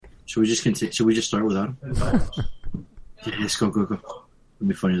Should we just continue? Should we just start without him? Yeah, let's go. It'll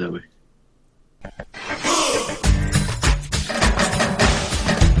be funny that way.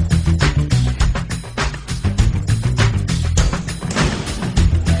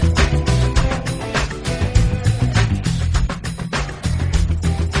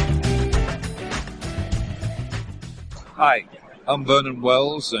 Hi, I'm Vernon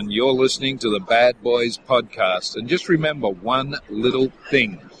Wells, and you're listening to the Bad Boys Podcast. And just remember one little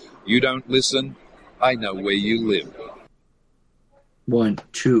thing. You don't listen, I know where you live. 1,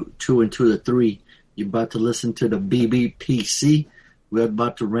 2, 2 and 2 to 3. You're about to listen to the BBPC. We're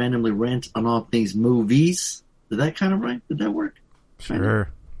about to randomly rant on all things movies. Did that kind of rhyme? Did that work?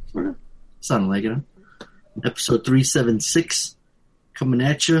 Sure. Sort of. Sounded like it, huh? Episode 376. Coming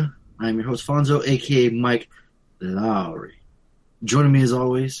at you. I'm your host, Fonzo, a.k.a. Mike Lowry. Joining me as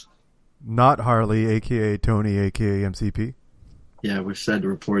always. Not Harley, a.k.a. Tony, a.k.a. MCP. Yeah, we're sad to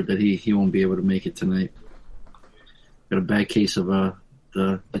report that he won't be able to make it tonight. Got a bad case of the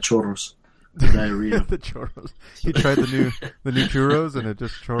churros, the diarrhea. The churros. He tried the new churros and it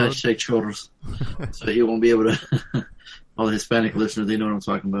just churros. Hashtag churros. So he won't be able to. All the Hispanic listeners, they know what I'm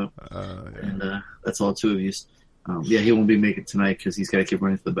talking about. Yeah. And that's all two of you. Yeah, he won't be making it tonight because he's got to keep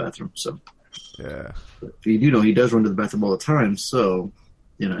running to the bathroom. So yeah, but you do know he does run to the bathroom all the time. So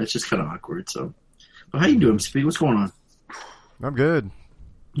it's just kind of awkward. So, but how you doing, Speed? What's going on? I'm good.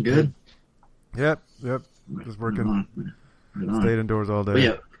 Good. Yep. Just working. Right on. Stayed indoors all day. But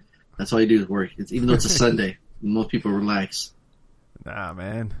yeah, that's all you do is work. Even though it's a Sunday, most people relax. Nah,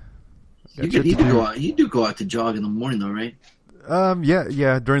 man. You do go out. You do go out to jog in the morning, though, right?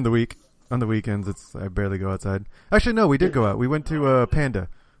 Yeah. During the week, on the weekends, I barely go outside. Actually, no, we did go out. We went to Panda.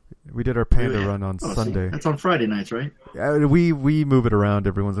 We did our Panda run on Sunday. See, that's on Friday nights, right? We move it around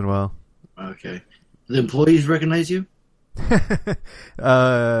every once in a while. Okay. Do the employees recognize you?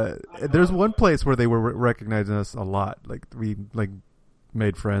 There's one place where they were recognizing us a lot. Like we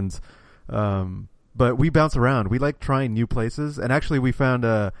made friends. But we bounce around. We like trying new places. And actually we found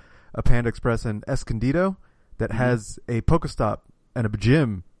a Panda Express in Escondido that has a Pokestop and a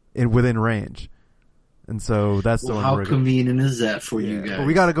gym within range. And so that's the one. How convenient is that for you guys? But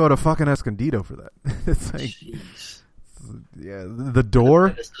we got to go to fucking Escondido for that. It's like, jeez. Yeah, the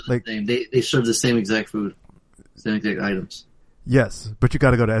door, like they serve the same exact food. Same exact items. Yes, but you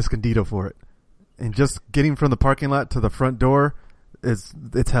got to go to Escondido for it, and just getting from the parking lot to the front door it's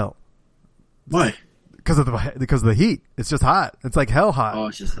hell. Why? Because of the heat. It's just hot. It's like hell hot. Oh,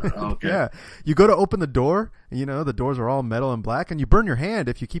 it's just hot. Oh, okay. Yeah, you go to open the door, and the doors are all metal and black, and you burn your hand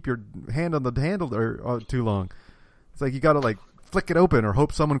if you keep your hand on the handle too long. It's like you got to flick it open or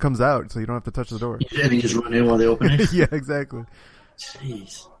hope someone comes out so you don't have to touch the door. And you just run in while they open it. Yeah, exactly.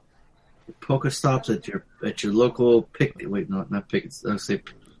 Jeez. Pokestops at your local not pickets. I'll say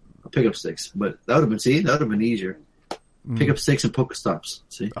pickup sticks, but that would have been easier. Pickup sticks and Pokestops.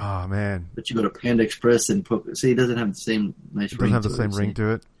 See? Oh man! But you go to Panda Express and it doesn't have the same nice ring. Doesn't have the same ring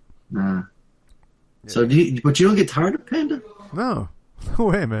to it. Nah. Yeah. So but you don't get tired of Panda? No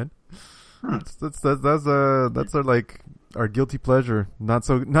way, man. Huh. That's our guilty pleasure. Not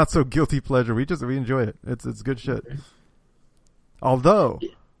so guilty pleasure. We enjoy it. It's good shit. Although.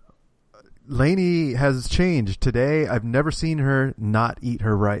 Lainey has changed. Today, I've never seen her not eat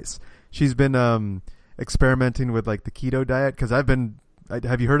her rice. She's been experimenting with the keto diet because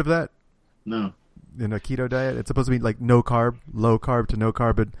have you heard of that? No. In a keto diet, it's supposed to be no carb, low carb to no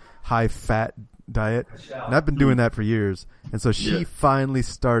carb, but high fat diet. And I've been doing that for years. And so she finally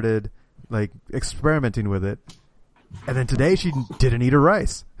started experimenting with it. And then today she didn't eat her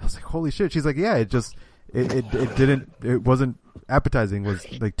rice. I was like, holy shit. She's like, yeah, it wasn't appetizing. It was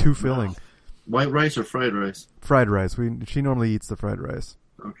too filling. White rice or fried rice? Fried rice. She normally eats the fried rice.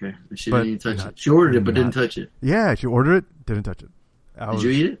 Okay. She didn't even touch it. She ordered it but didn't touch it. Yeah, she ordered it, didn't touch it. Did you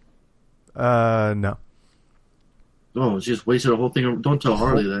eat it? No. Oh, just wasted a whole thing. Don't tell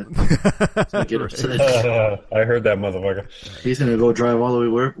Harley that. So I get upset. I heard that motherfucker. He's going to go drive all the way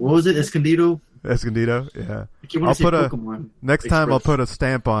where? What was it? Escondido, yeah. Next time I'll put a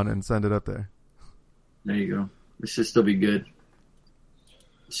stamp on it and send it up there. There you go. It should still be good.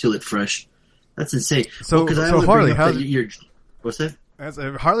 Seal it fresh. That's insane. So Harley, what's that? As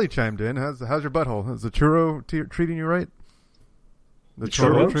Harley chimed in, how's your butthole? Is the churro treating you right? The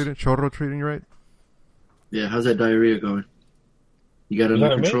churro treating you right? Yeah, how's that diarrhea going? You got it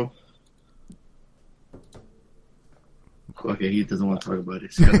under control? Okay, he doesn't want to talk about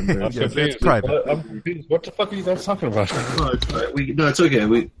it. It's private. I'm confused. What the fuck are you guys talking about? No, it's all right. It's okay.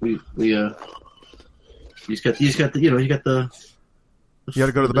 You got the you got the. You got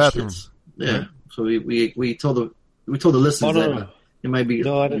to go to the bathroom. Shits. Yeah. Right? So we told the listeners that It might be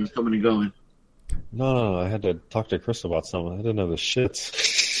No, I didn't. coming and going. No, I had to talk to Chris about something. I didn't know the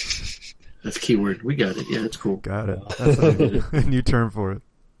shits. That's keyword. We got it. Yeah, that's cool. Got it. That's a new term for it.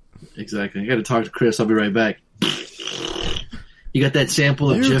 Exactly. I got to talk to Chris. I'll be right back. You got that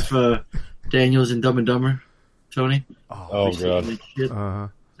sample of Jeff Daniels and Dumb and Dumber, Tony? Oh God.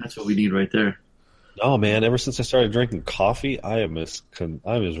 That's what we need right there. Oh man! Ever since I started drinking coffee, I'm as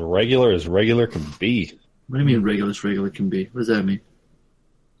regular can be. What do you mean regular can be? What does that mean?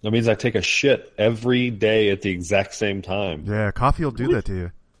 That means I take a shit every day at the exact same time. Yeah, coffee will do that to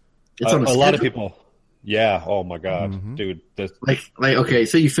you. It's on a lot of people. Yeah. Oh my God, dude. Like okay.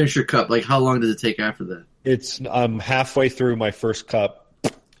 So you finish your cup. Like how long does it take after that? I'm halfway through my first cup.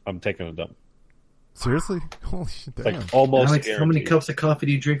 I'm taking a dump. Seriously? Holy shit! Damn. Like almost. How many cups of coffee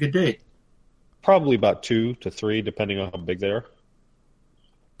do you drink a day? Probably about 2 to 3, depending on how big they are.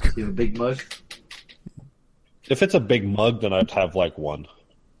 You have a big mug? If it's a big mug, then I'd have like 1.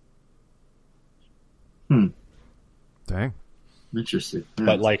 Dang. Interesting. Yeah.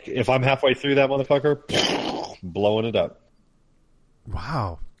 But like, if I'm halfway through that motherfucker, blowing it up.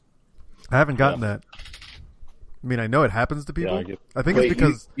 Wow. I haven't gotten that. I mean, I know it happens to people. Yeah, I think it's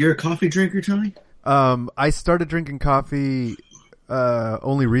because you're a coffee drinker, Tony. I started drinking coffee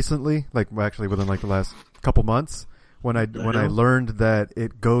only recently, actually within like the last couple months, when I learned that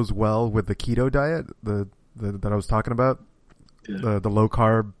it goes well with the keto diet, that I was talking about, the low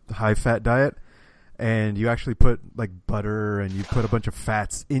carb, high fat diet, and you actually put like butter and you put a bunch of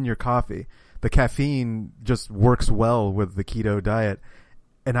fats in your coffee. The caffeine just works well with the keto diet.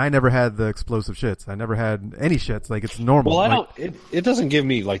 And I never had the explosive shits. I never had any shits. Like, it's normal. Well, it doesn't give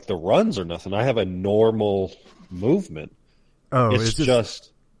me like the runs or nothing. I have a normal movement. Oh, it's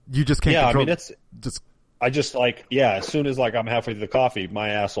just you just can't. Yeah, control, I mean, I just like, as soon as like I'm halfway through the coffee, my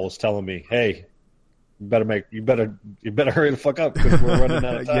asshole is telling me, "Hey, you better hurry the fuck up because we're running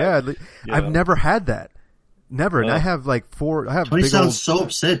out of time." I've never had that. Never. And I have like 4. I have. Tony big sounds so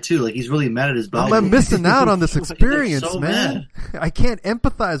upset too. Like he's really mad at his body. I'm missing out on this experience, so man. I can't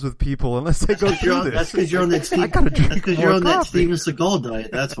empathize with people unless I go through this. That's because you're on that. I gotta drink because more you're on that coffee. Steven Seagal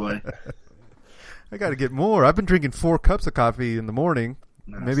diet. That's why. I got to get more. I've been drinking 4 cups of coffee in the morning.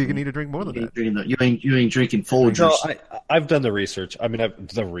 Maybe you need to drink more than that. You ain't drinking Folgers. No, I've done the research. I mean,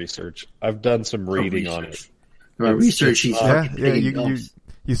 I've done some reading on it. Research. You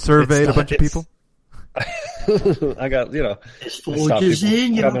surveyed a bunch of people. I got There's Folgers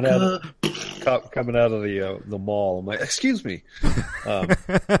in your cup. Coming out of the mall. I'm like, excuse me.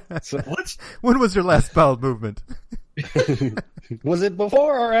 What? When was your last bowel movement? Was it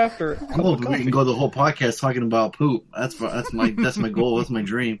before or after? We can go the whole podcast talking about poop. That's my goal. That's my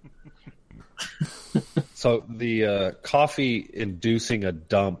dream. So the coffee inducing a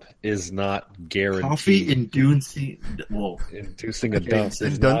dump is not guaranteed. Coffee inducing a dump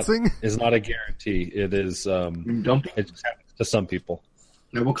is not a guarantee. It is. It just happens to some people.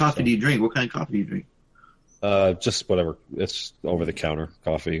 Now, what coffee do you drink? What kind of coffee do you drink? Just whatever. It's over the counter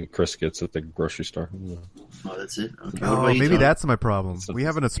coffee Chris gets at the grocery store. Oh, that's it. Okay. Oh, maybe that's my problem. We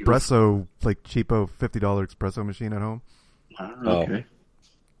have an espresso, like cheapo $50 espresso machine at home. Okay.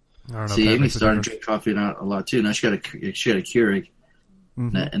 I don't know. See, Amy's starting to drink coffee a lot too. Now she got a Keurig,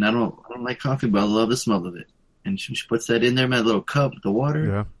 and I don't like coffee, but I love the smell of it. And she puts that in there, in that little cup with the water.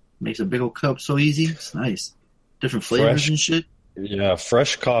 Yeah, makes a big old cup so easy. It's nice, different flavors and shit. Yeah,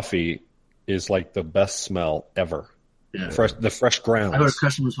 fresh coffee is like the best smell ever. Yeah, the fresh grounds. I go to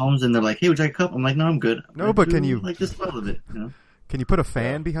customers' homes and they're like, "Hey, would you like a cup?" I'm like, "No, I'm good." Can you like the smell of it? Can you put a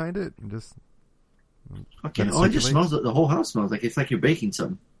fan behind it and just? Okay. Oh, it just smells. The whole house smells like it's like you're baking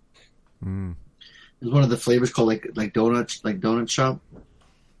something. There's one of the flavors called like donut shop,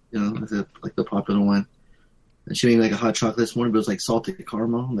 like the popular one. And she made like a hot chocolate this morning, but it was like salted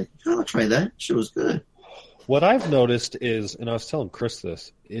caramel. I'm like, I'll try that. Shit was good. What I've noticed is, and I was telling Chris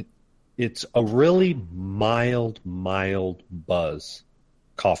this, it's a really mild buzz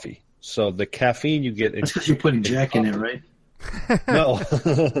coffee. So the caffeine you get. That's because you're putting Jack in it, right? No.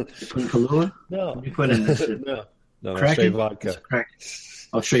 You're putting Kahlua? No. You put in this shit. No, straight vodka.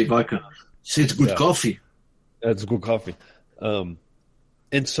 Oh, straight vodka. See, it's good coffee. It's good coffee. And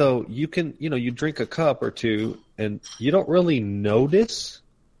so you can, you drink a cup or two and you don't really notice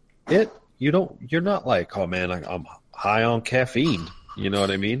it. You're not like, oh man, I'm high on caffeine. You know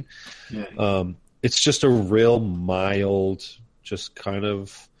what I mean? Yeah. It's just a real mild, just kind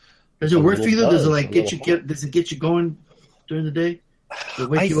of. Does it work for you though? Does it does it get you going during the day? Does it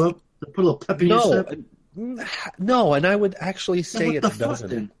wake you up? Does it put a little pep in your step? No, and I would actually say it doesn't.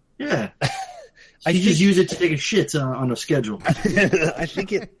 Then? Yeah. You just use it to take a shit on a schedule. I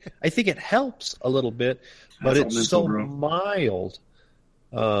think it helps a little bit, but it's so mild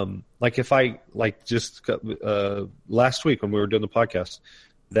Like if I like just last week when we were doing the podcast,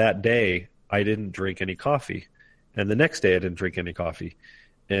 that day I didn't drink any coffee, and the next day I didn't drink any coffee,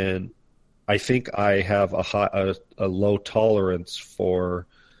 and I think I have a low tolerance for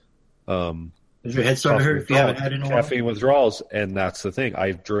Does your head start to hurt if you haven't had it in a while? caffeine withdrawals, and that's the thing.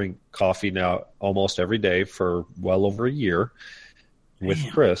 I drink coffee now almost every day for well over a year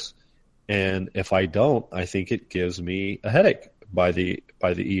with Chris, and if I don't, I think it gives me a headache by the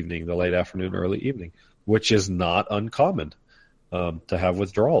evening, the late afternoon, early evening, which is not uncommon to have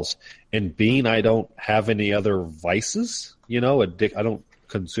withdrawals. And being I don't have any other vices, I don't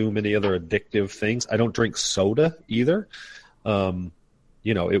consume any other addictive things. I don't drink soda either.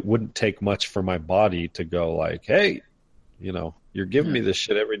 It wouldn't take much for my body to go like, hey, you're giving me this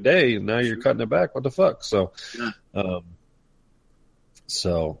shit every day and now you're cutting it back. What the fuck? So, I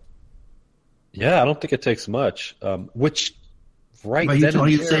don't think it takes much. Which right then, then,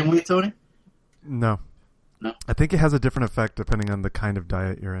 Tony, the same way, Tony? No. I think it has a different effect depending on the kind of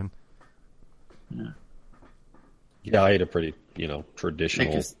diet you're in. Yeah, I ate a pretty,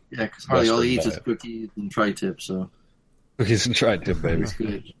 traditional. Because Harley all he eats is cookies and tri-tips, so. Cookies and tri-tip,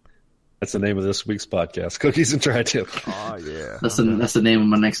 baby. That's the name of this week's podcast. Cookies and tri-tip. Oh yeah. That's the name of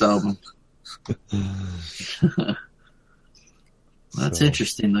my next album. That's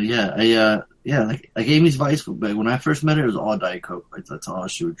interesting though. Yeah, like Amy's vice. But when I first met her, it was all Diet Coke. Like, that's all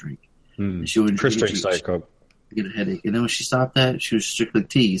she would drink. She would Chris drinks Diet Coke. Get a headache, and then when she stopped that, she was strictly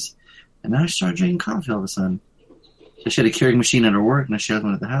teas. And now she started drinking coffee all of a sudden. So she had a Keurig machine at her work, and she had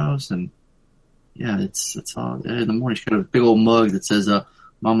one at the house, and it's all in the morning. She got a big old mug that says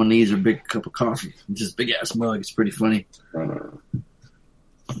 "Mama needs her big cup of coffee." It's just a big ass mug. It's pretty funny.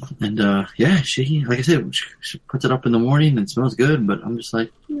 And she, like I said, she puts it up in the morning and it smells good. But I'm just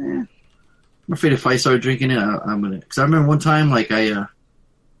like, I'm afraid if I start drinking it, I'm gonna. Because I remember one time, like I got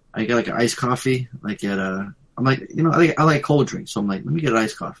like an iced coffee, like at I'm like, I like cold drinks, so I'm like, let me get an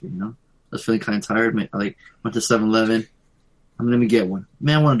iced coffee. I was feeling kind of tired. I went to 7-Eleven. Let me get one.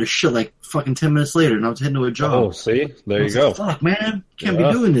 Man, I wanted to shit like fucking 10 minutes later, and I was heading to a job. Oh, see? There you go. Like, fuck, man. Can't be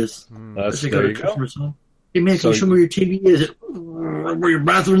doing this. There you go. Hey, man, can you show me where your TV is? Where your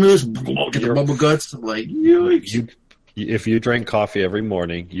bathroom is? Get the bubble guts. I'm like, if you drank coffee every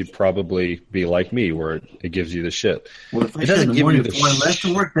morning, you'd probably be like me, where it gives you the shit. Well, if I said in the morning before I left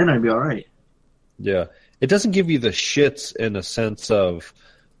to work, then I'd be all right. Yeah. It doesn't give you the shits in a sense of,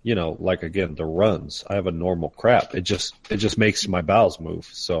 like, again, the runs. I have a normal crap. It just makes my bowels move.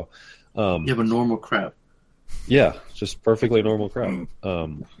 So, you have a normal crap. Yeah, just perfectly normal crap.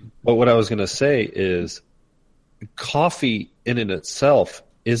 But what I was going to say is coffee in and itself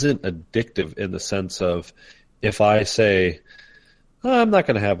isn't addictive in the sense of if I say, I'm not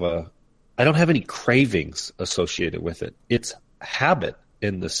going to I don't have any cravings associated with it. It's habit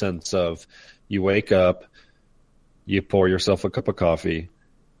in the sense of you wake up, you pour yourself a cup of coffee.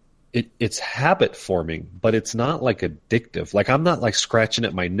 It's habit forming, but it's not like addictive. Like I'm not like scratching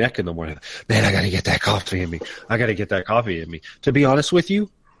at my neck in the morning. Man, I got to get that coffee in me. I got to get that coffee in me. To be honest with you,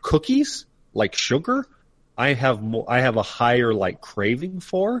 cookies, like sugar, I have a higher like craving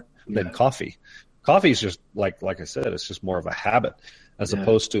for than coffee. Coffee is just like I said, it's just more of a habit as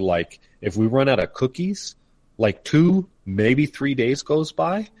opposed to like if we run out of cookies, like 2, maybe 3 days goes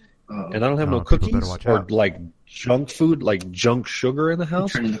by and I don't have no cookies or like junk food, like junk sugar in the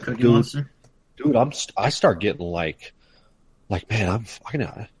house. Turning the cookie monster? Dude, I start getting like man, I'm fucking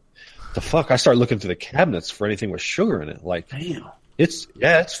the fuck. I start looking through the cabinets for anything with sugar in it. Like, damn, it's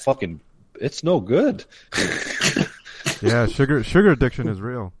no good. Yeah, sugar addiction is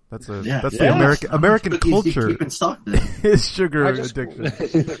real. That's the American culture. Keep in stock then. Is sugar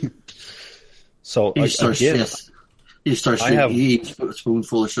addiction. So you start eating a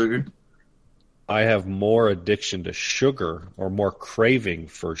spoonful of sugar. I have more addiction to sugar or more craving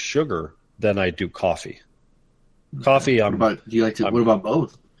for sugar than I do coffee. Coffee, what about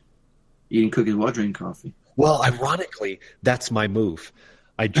both? Eating cookies while drinking coffee. Well, ironically, that's my move.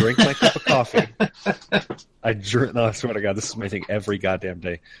 I drink my cup of coffee. I swear to God, this is my thing every goddamn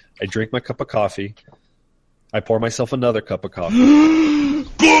day. I drink my cup of coffee. I pour myself another cup of coffee.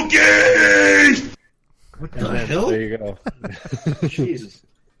 Cookies! What the hell? There you go. Jesus.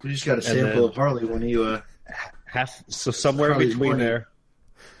 We just got a sample of Harley when you somewhere in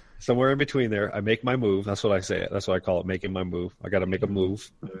between there, I make my move. That's what I say. That's what I call it, making my move. I got to make a move.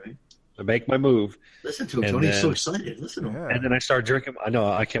 All right. I make my move. Listen to him, Tony. He's so excited. Listen to him. And then I start drinking. I know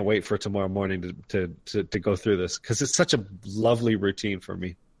I can't wait for tomorrow morning to go through this because it's such a lovely routine for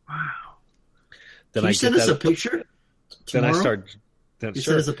me. Wow. Then Can you send us a picture tomorrow? Then You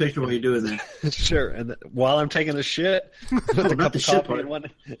send us a picture while you're doing that. Sure. And while I'm taking a shit, with a not cup the of shit coffee in part.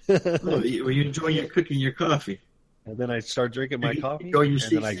 one. Were you enjoying your cooking your coffee? And then I start drinking my coffee. Enjoying your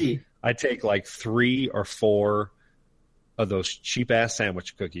and then CC. I take like 3 or 4 of those cheap ass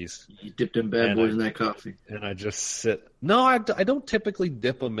sandwich cookies. You dip them bad And boys I- in that coffee. And I just sit. No, I don't typically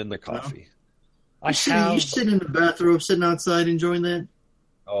dip them in the coffee. You sitting in the bathrobe, sitting outside enjoying that?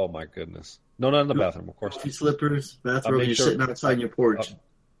 Oh my goodness. No, not in the bathroom, of course. Coffee slippers, I bathrobe, make you're sure- sitting outside your porch.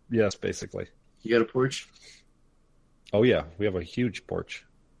 Yes, basically. You got a porch? Oh yeah, we have a huge porch.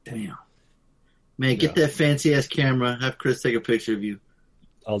 Damn. Man, get that fancy ass camera. Have Chris take a picture of you.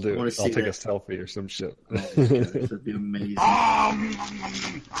 I'll do. wanna I'll see take that. a selfie or some shit. Oh my God, that'd be amazing.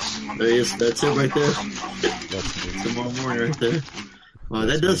 There he is. That's it right there. That's Tomorrow morning right there. Wow,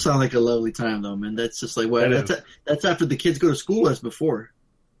 that does sound like a lovely time though, man. That's just like, well, That that's after the kids go to school. That's before.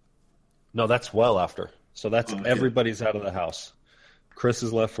 No, that's well after. So that's Okay. everybody's out of the house. Chris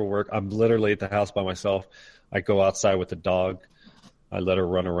is left for work. I'm literally at the house by myself. I go outside with the dog. I let her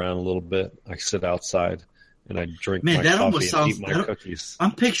run around a little bit. I sit outside and I drink Man, my that coffee almost and sounds- eat my that- cookies.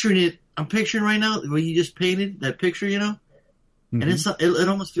 I'm picturing it. I'm picturing right now where you just painted that picture, you know, and Mhm. it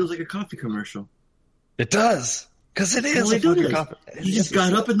almost feels like a coffee commercial. It does. Because it is Well, a it fucking does. coffee. You just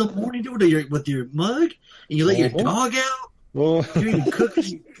got up in the morning, dude, with your mug, and you let your Mhm. dog out. Well, You're eating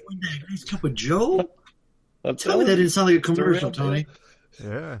cookies. You're enjoying that nice cup of Joe. I'm Tell me telling that you. didn't sound like a It's a commercial, real Tony.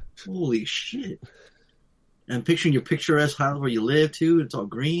 Yeah. Holy shit! And picturing your picturesque house where you live too. It's all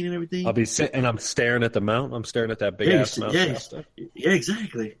green and everything. I'll be sitting and I'm staring at the mountain. I'm staring at that big Yeah, ass you- mountain. yeah, Shasta. Yeah,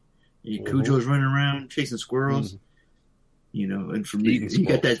 exactly. Your Mhm. Cujo's running around chasing squirrels. Mhm. You know, and from the, Eating you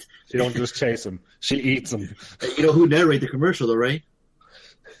got that. She don't just chase them. She eats them. You know who narrated the commercial though, right?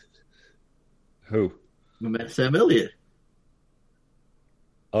 Who? My man Sam Elliott.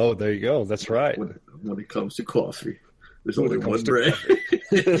 Oh, there you go. That's right. When it comes to coffee, there's When only it one comes to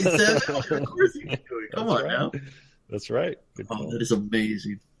brand. Sam Elliott, of course he can do it. Come That's on right. now. That's right. Good Oh, call. that is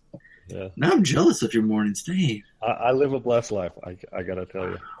amazing. Yeah. Now I'm jealous of your mornings. Dang. I live a blessed life. I gotta tell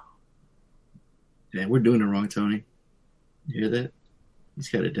you. Man, we're doing it wrong, Tony. You hear that? He's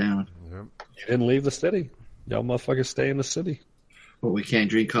got it down. Yep. You didn't leave the city. Y'all motherfuckers stay in the city. Well, we can't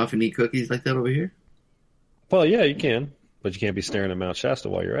drink coffee and eat cookies like that over here? Well, yeah, you can, but you can't be staring at Mount Shasta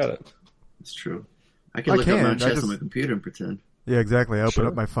while you're at it. That's true. I can I look up can, Mount I Shasta just- on my computer and pretend. Yeah, exactly. I open Sure.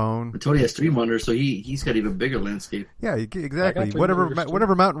 up my phone. But Tony has 3 monitors, so he's got even bigger landscape. Yeah, exactly. three Whatever monitors, too.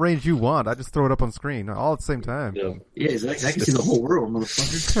 whatever mountain range you want, I just throw it up on screen all at the same time. Yeah. Yeah, exactly. I can see the whole world,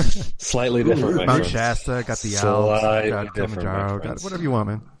 motherfucker. Slightly different, my Mount friend. Shasta, got the Slightly Alps, got different, my Kilimanjaro, got friends. whatever you want,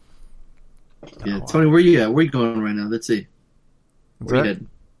 man. Yeah, Tony, where you at? Where you going right now? Let's see. What's Where you that? heading?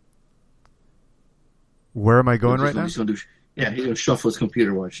 Where am I going right now? He's gonna do. Yeah, he's gonna shuffle his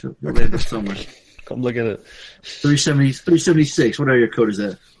computer watch. He'll land up somewhere. I'm looking at 376. What area code is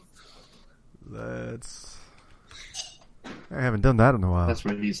that? I haven't done that in a while. That's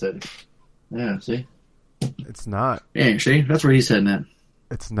where he's headed. Yeah, see? It's not. Yeah, see? That's where he's heading at.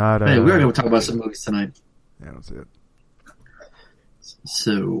 It's not. Hey, we're going to talk about some movies tonight. Yeah, I don't see it.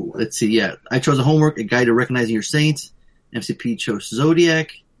 So, let's see. Yeah, I chose a homework, A Guide to Recognizing Your Saints. MCP chose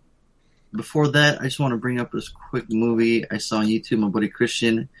Zodiac. Before that, I just want to bring up this quick movie I saw on YouTube. My buddy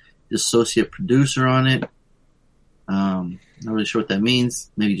Christian, the associate producer on it. Not really sure what that means.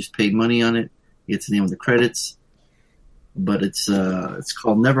 Maybe just paid money on it. It's the name of the credits. But it's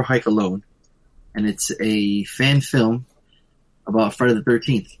called Never Hike Alone. And it's a fan film about Friday the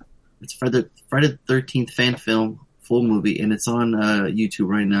 13th. It's Friday the 13th fan film, full movie, and it's on YouTube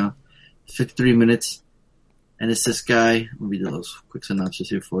right now. 53 minutes. And it's this guy. Let me do those quick synopsis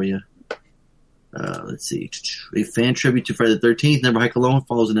here for you. Let's see. A fan tribute to Friday the 13th, Never Hike Alone,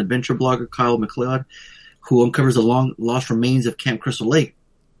 follows an adventure blogger, Kyle McLeod, who uncovers the long lost remains of Camp Crystal Lake.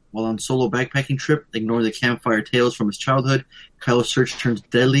 While on solo backpacking trip, ignoring the campfire tales from his childhood, Kyle's search turns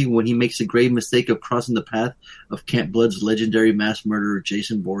deadly when he makes the grave mistake of crossing the path of Camp Blood's legendary mass murderer,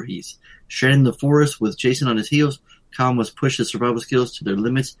 Jason Voorhees. Shredding the forest with Jason on his heels, Kyle must push his survival skills to their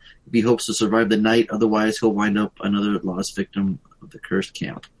limits if he hopes to survive the night, otherwise he'll wind up another lost victim of the cursed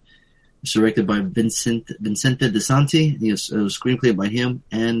camp. It's directed by Vincente DeSanti. It was a screenplay by him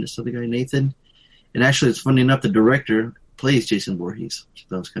and this other guy, Nathan. And actually, it's funny enough, the director plays Jason Voorhees. So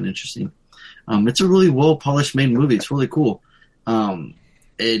that was kind of interesting. It's a really well-polished made movie. It's really cool.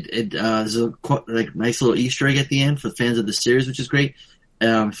 There's a nice little Easter egg at the end for fans of the series, which is great.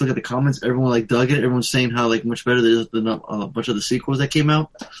 If you look at the comments, everyone dug it. Everyone's saying how much better it is than a bunch of the sequels that came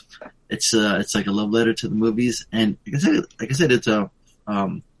out. It's like a love letter to the movies, and like I said, it's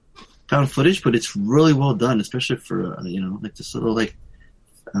found footage, but it's really well done, especially for this little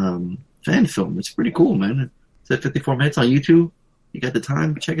fan film. It's pretty cool, man. It's at 54 minutes on YouTube. you got the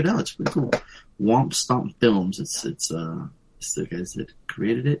time, check it out. It's pretty cool. Womp Stomp Films. It's the guys that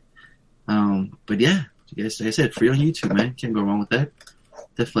created it. But yeah, you guys, like I said, free on YouTube, man. Can't go wrong with that.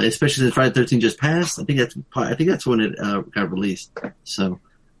 Definitely, especially since Friday the 13th just passed. I think that's when it got released. So,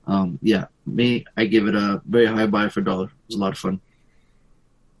 yeah, I give it a very high buy for $1. It was a lot of fun.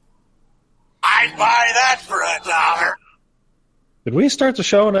 I'd buy that for $1. Did we start the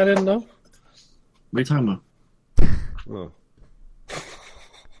show and I didn't know? What are you talking about? Oh.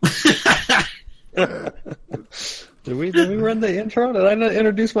 Did we run the intro? Did I not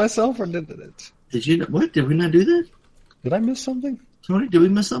introduce myself, or did it? Did you? What? Did we not do that? Did I miss something? Tony, did we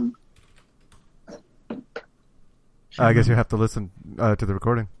miss something? I guess you have to listen to the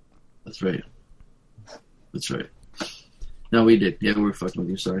recording. That's right. No, we did. Yeah, we were fucking with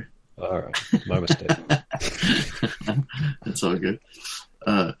you. Sorry. All right, my mistake. That's all good.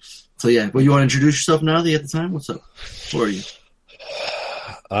 So yeah, well, you want to introduce yourself now that you have the time? What's up? Who are you?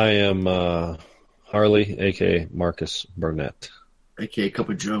 I am Harley, a.k.a. Marcus Burnett. A.k.a. Cup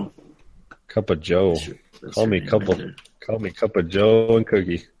of Joe. Cup of Joe. Call me Cup of Joe and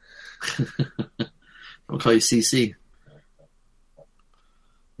Cookie. I'll call you CC.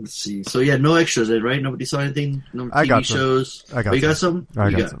 Let's see. So yeah, no extras, right? Nobody saw anything? No TV shows? I got you got some?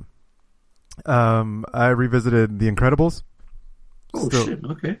 I got some. I revisited The Incredibles. Oh, shit.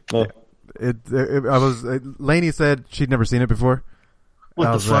 Okay. Oh. Lainey said she'd never seen it before. What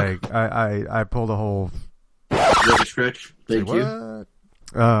I the was fuck? like, I pulled a whole Scratch. Thank you.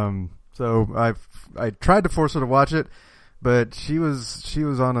 So I tried to force her to watch it, but she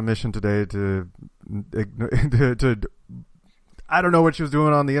was on a mission today to I don't know what she was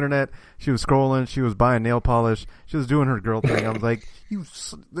doing on the internet. She was scrolling. She was buying nail polish. She was doing her girl thing. I was like,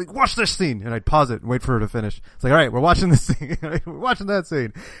 watch this scene. And I'd pause it and wait for her to finish. It's like, all right, we're watching this scene. We're watching that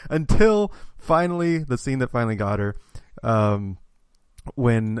scene. Until finally, the scene that finally got her,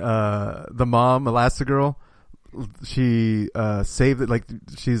 when the mom, Elastigirl, she saved it. Like,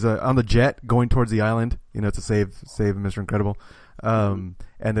 she's on the jet going towards the island, to save Mr. Incredible. And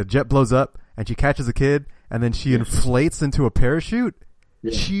the jet blows up and she catches a kid. And then she inflates into a parachute.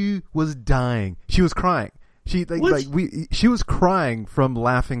 Yeah. She was dying. She was crying. She was crying from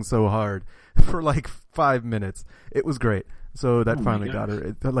laughing so hard for like 5 minutes. It was great. So that finally got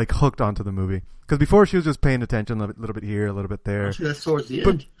her hooked onto the movie. Because before she was just paying attention a little bit here, a little bit there. Actually, that's towards the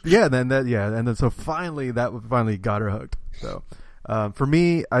end. Yeah, and then so finally that finally got her hooked. So for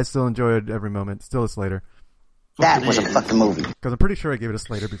me, I still enjoyed every moment. Still a Slater. That was a fucking movie. Because I'm pretty sure I gave it a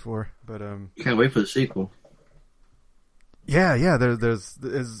Slater before, but can't wait for the sequel. Yeah. There's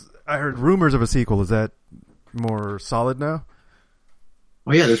I heard rumors of a sequel. Is that more solid now?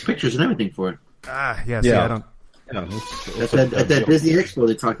 Oh yeah, there's pictures and everything for it. Yeah. See, I don't. Yeah. At that Disney Expo,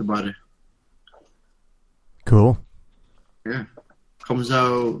 they talked about it. Cool. Yeah, comes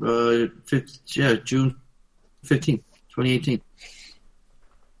out June 15th, 2018.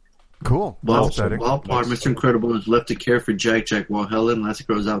 Cool. While Mr. Incredible is left to care for Jack while Helen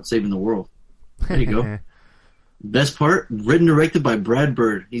Elastigirl is out saving the world. There you go. Best part, written and directed by Brad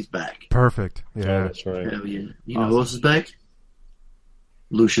Bird. He's back. Perfect. Yeah. Oh, that's right. Hell yeah. You know who else is back?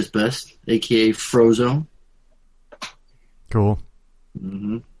 Lucius Best, a.k.a. Frozone. Cool.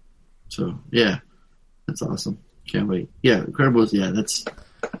 Mm-hmm. So, yeah. That's awesome. Can't wait. Yeah, Incredibles, yeah, that's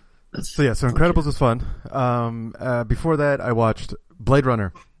So Incredibles was fun. Before that, I watched Blade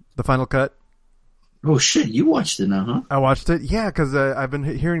Runner, the final cut. Oh shit, you watched it now, huh? I watched it, yeah, because I've been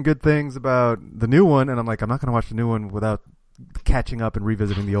hearing good things about the new one, and I'm like, I'm not going to watch the new one without catching up and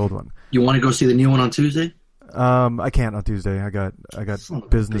revisiting the old one. You want to go see the new one on Tuesday? I can't on Tuesday. I got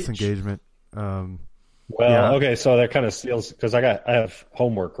business engagement. Okay, so that kind of seals because I have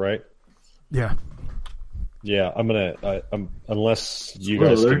homework, right? Yeah. Yeah, I'm unless you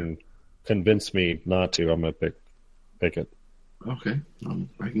guys can convince me not to, I'm gonna pick it. Okay,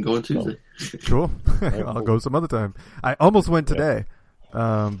 I can go on Tuesday. Cool. I'll go some other time. I almost went today,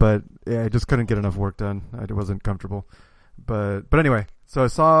 but I just couldn't get enough work done. I wasn't comfortable. But anyway, so I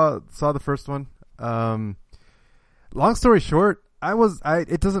saw the first one. Long story short,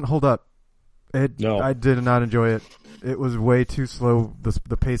 it doesn't hold up. I did not enjoy it. It was way too slow.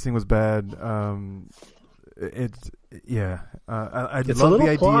 The pacing was bad. I love the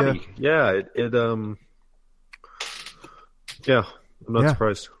idea. Plotty. Yeah, I'm not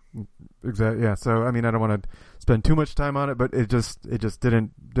surprised. Exactly. Yeah. So I mean, I don't want to spend too much time on it, but it just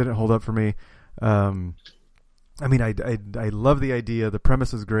didn't hold up for me. I mean, I love the idea. The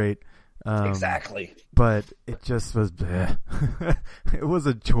premise is great. Exactly. But it just was. It was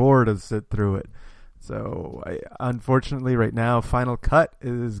a chore to sit through it. So unfortunately, right now, Final Cut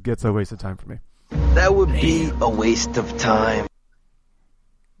gets a waste of time for me. That would be a waste of time.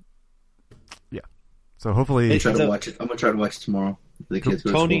 So hopefully, I'm gonna try to watch it tomorrow. For the kids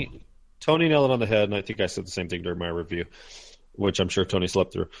go to school. Tony nailed it on the head, and I think I said the same thing during my review, which I'm sure Tony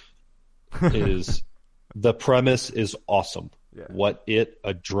slept through. Is the premise is awesome. Yeah. What it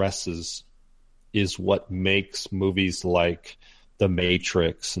addresses is what makes movies like The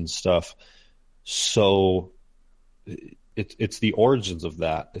Matrix and stuff so. It's the origins of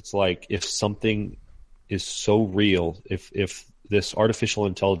that. It's like if something is so real, if this artificial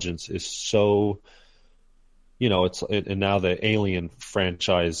intelligence is so, and now the Alien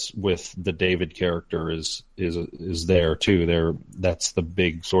franchise with the David character is there too. That's the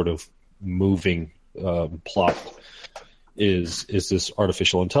big sort of moving plot is this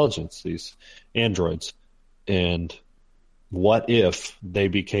artificial intelligence, these androids, and what if they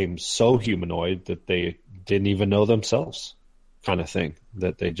became so humanoid that they didn't even know themselves, kind of thing,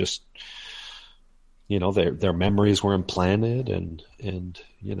 that they just, their memories were implanted, and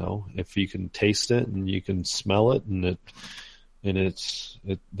if you can taste it and you can smell it, then it's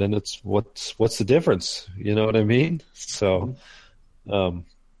what's the difference? You know what I mean? So,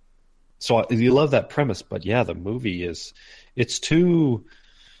 so you love that premise, but yeah, the movie it's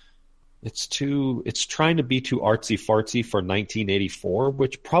trying to be too artsy fartsy for 1984,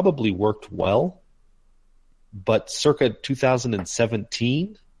 which probably worked well. But circa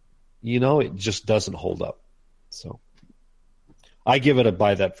 2017, it just doesn't hold up. So I give it a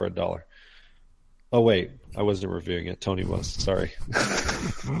buy that for $1. Oh, wait, I wasn't reviewing it. Tony was. Sorry.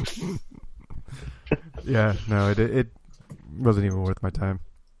 Yeah, no, it wasn't even worth my time.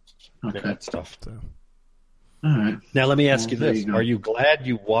 Okay. That stuff. So. All right. Now, let me ask you There this. you go. Are you glad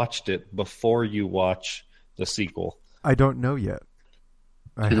you watched it before you watch the sequel? I don't know yet.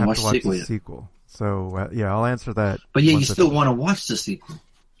 I Didn't have watch to the watch sequel the yet. sequel. So, yeah, I'll answer that. But yeah, you once still it's- want to watch the sequel.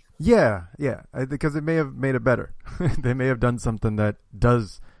 Yeah, because it may have made it better. They may have done something that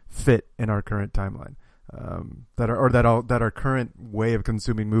does fit in our current timeline. That our current way of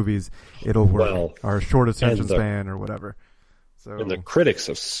consuming movies, it'll work. Well, our short attention and the- span or whatever. So And the critics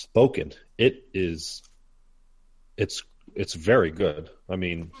have spoken. It's very good. I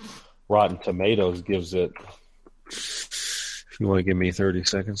mean, Rotten Tomatoes gives it. You want to give me 30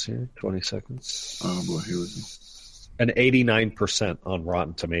 seconds here? 20 seconds? Oh boy, here we go. An 89% on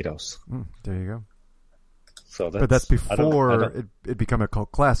Rotten Tomatoes. there you go. So But that's I don't- before it became a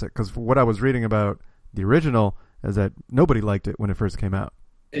cult classic. Because what I was reading about the original is that nobody liked it when it first came out.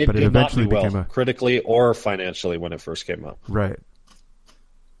 It but it did not eventually do well became a critically or financially when it first came out. right.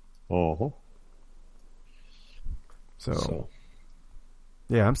 Uh-huh. So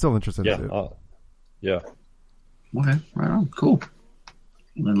yeah, I'm still interested in Yeah, it. yeah. Okay, right on. Cool.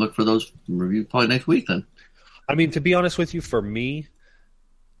 And then look for those reviews probably next week then. I mean, to be honest with you, for me,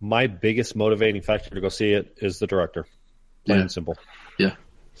 my biggest motivating factor to go see it is the director. Plain Yeah. and simple. Yeah.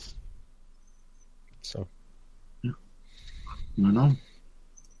 So Right on.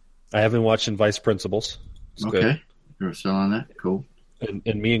 I haven't watched Vice Principals. It's Okay. good. You're still on that? Cool.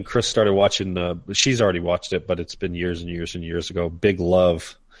 And me and Chris started watching. She's already watched it, but it's been years and years and years ago. Big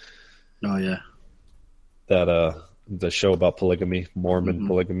Love, Oh yeah. that the show about polygamy, Mormon Mhm.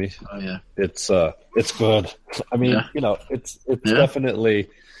 polygamy. Oh yeah. It's good. I mean, Yeah. it's Yeah. definitely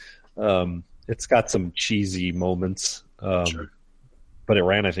it's got some cheesy moments. Sure. But it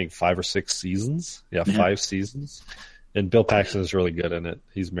ran, I think, 5 or 6 seasons. Yeah, Yeah. 5 seasons. And Bill Paxton is really good in it.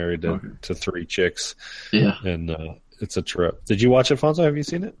 He's married Okay. to 3 chicks, Yeah. and it's a trip. Did you watch it, Fonzo? Have you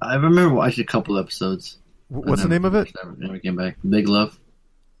seen it? I remember watching a couple episodes. What's the name of it? Never came back. Big Love.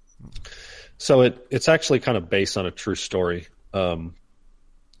 So it's actually kind of based on a true story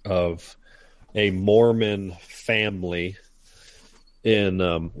of a Mormon family and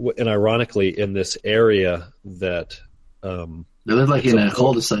ironically in this area that They lived like It's in a- a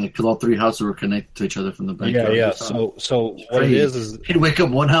cul-de-sac because all 3 houses were connected to each other from the backyard. yeah. So what it Crazy. is He'd wake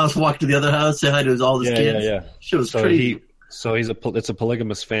up one house, walk to the other house, say hi to all his kids. yeah. Shit was So crazy. it's a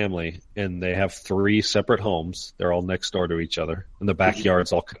polygamous family, and they have 3 separate homes. They're all next door to each other, and the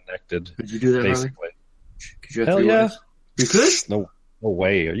backyard's all connected, Could you do that, Harley? basically. Could you have Hell 3 yeah. wives? You could? No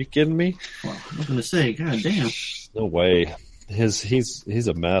way. Are you kidding me? Well, I was going to say, God damn. No way. He's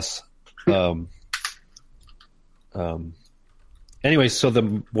a mess. Anyway, so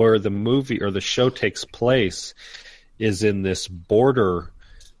where the movie or the show takes place is in this border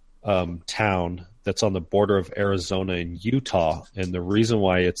town that's on the border of Arizona and Utah, and the reason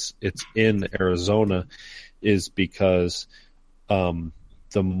why it's in Arizona is because the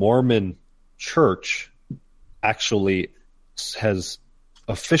Mormon Church actually has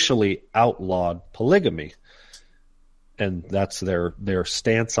officially outlawed polygamy, and that's their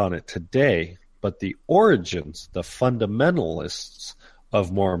stance on it today. But the origins, the fundamentalists,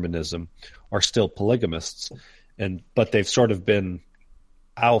 of Mormonism are still polygamists, but they've sort of been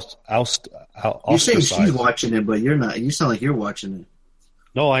You're saying she's ostracized. watching it, but you're not. You sound like you're watching it.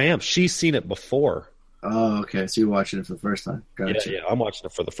 No, I am. She's seen it before. Oh, okay. So you're watching it for the first time. Gotcha. Yeah, I'm watching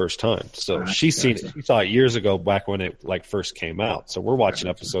it for the first time. So Alright, she's seen gotcha. it. She saw it years ago, back when it like first came out. So we're watching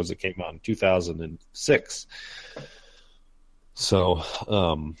episodes that came out in 2006. So,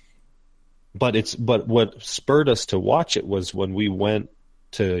 but what spurred us to watch it was when we went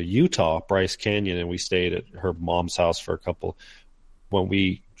to Utah, Bryce Canyon, and we stayed at her mom's house for a couple. When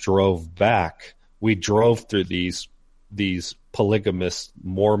we drove back, we drove through these polygamous,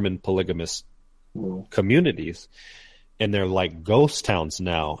 Mormon polygamous Whoa. communities, and they're like ghost towns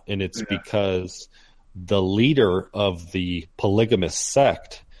now, and it's Yeah. because the leader of the polygamous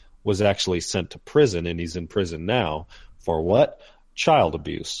sect was actually sent to prison, and he's in prison now for what? Child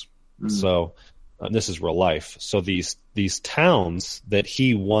abuse. So this is real life. So these towns that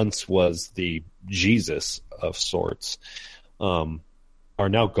he once was the Jesus of sorts are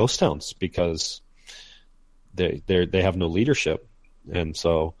now ghost towns because they have no leadership, and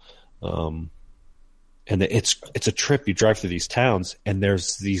so and it's a trip. You drive through these towns, and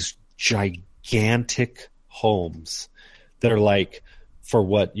there's these gigantic homes that are like, for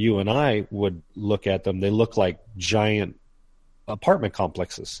what you and I would look at them, they look like giant apartment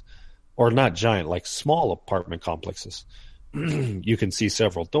complexes, or not giant, like small apartment complexes. You can see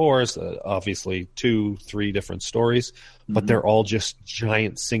several doors, obviously 2-3 different stories, but they're all just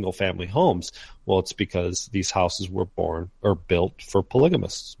giant single family homes. Well, it's because these houses were built for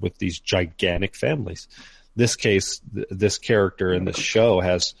polygamists with these gigantic families. This character in this show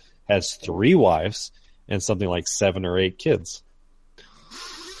has 3 wives and something like 7 or 8 kids.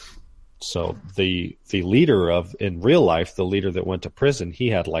 So the leader in real life, the leader that went to prison, he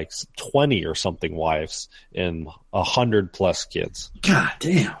had like 20 or something wives and 100+ kids. God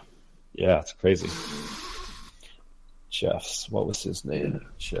damn. Yeah, it's crazy. Jeff's, what was his name?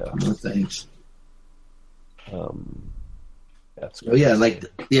 Jeff. No thanks. That's Oh yeah,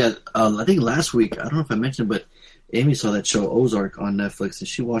 I think last week, I don't know if I mentioned, but Amy saw that show Ozark on Netflix, and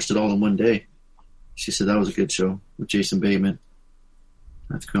she watched it all in one day. She said that was a good show with Jason Bateman.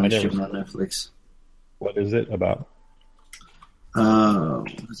 That's currently streaming on Netflix. What is it about? What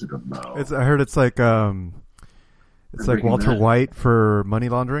is it about? I heard it's like like Breaking Walter Bad. White for money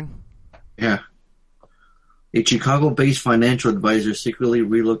laundering. Yeah. A Chicago-based financial advisor secretly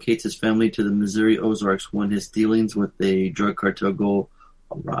relocates his family to the Missouri Ozarks when his dealings with a drug cartel go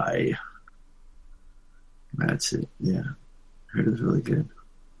awry. That's it. Yeah. I heard it was really good.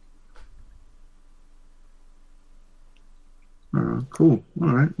 Cool.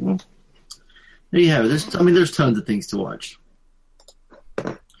 All right. Well, there you have it. There's tons of things to watch.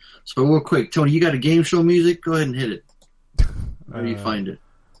 So real quick, Tony, you got a game show music? Go ahead and hit it. Where do you find it?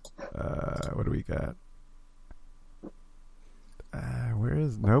 What do we got?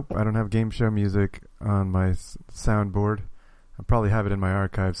 Nope, I don't have game show music on my soundboard. I probably have it in my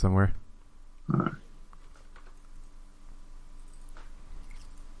archive somewhere. All right.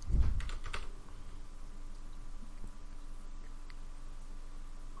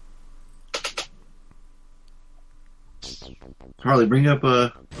 Harley, bring up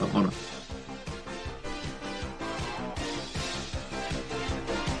hold on.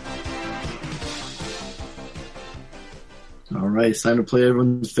 All right, it's time to play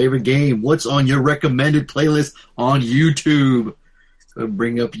everyone's favorite game. What's on your recommended playlist on YouTube? So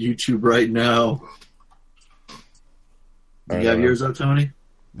bring up YouTube right now. Do you have yours up, Tony?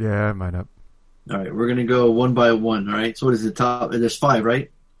 Yeah, mine up. All right, we're gonna go one by one. All right. So what is the top? There's 5, right?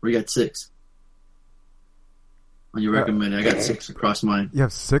 We got 6 on your recommended. I got 6 across mine. You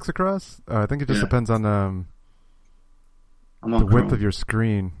have 6 across? I think it just Yeah. depends on I'm the on width Chrome. of your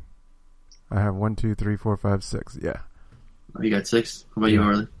screen. I have 1, 2, 3, 4, 5, 6. Yeah. Oh, you got 6. How about you, Yeah.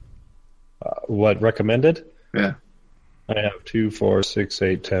 Harley? What recommended? Yeah. I have 2, 4, 6,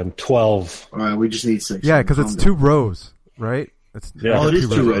 8, 10, 12. All right, we just need 6. Yeah, because it's Calm 2 rows, right? It's Yeah. down. Oh, it is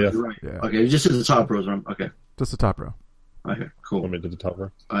 2 rows. Yeah. You're right. Yeah. Okay, it just is the top rows. Okay. Just the top row. Okay. Cool. Let me do the top row.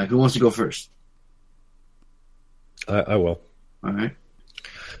 All right. Who wants to go first? I will. All right.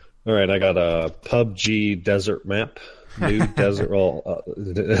 All right, I got a PUBG desert map, new desert map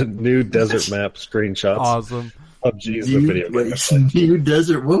screenshots. Awesome. PUBG is the video game. I play. New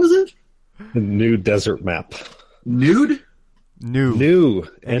desert. What was it? New desert map. Nude? New. New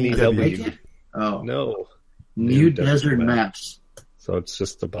N-E-W. NEW. Oh, No. new desert map. maps. So it's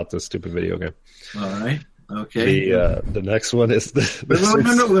just about this stupid video game. All right. Okay. The next one is the. Wait,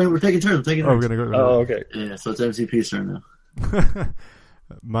 no. We're taking turns. We're taking Oh, we're turns. gonna go. Oh, okay. Yeah. So it's MCP's turn now.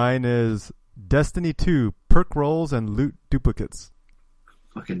 Mine is Destiny 2 perk rolls and loot duplicates.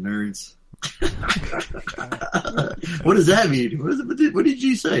 Fucking nerds. What does that mean? What did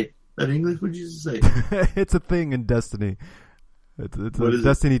you say? That English? What did you say? It's a thing in Destiny. It's What is it?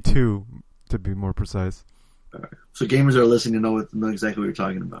 Destiny 2, to be more precise. All right. So gamers are listening to know exactly what you're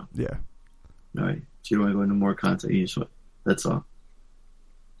talking about. Yeah. All right. So you don't want to go into more content. You just want, that's all.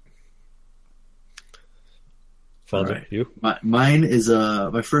 Fonzie, All right. you? Mine is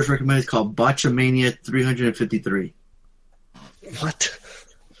my first recommend is called Botchamania 353.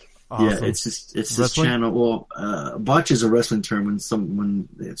 Awesome. Yeah, it's this Wrestling? channel. Well, botch is a wrestling term when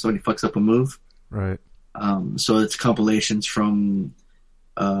somebody fucks up a move. Right. So it's compilations from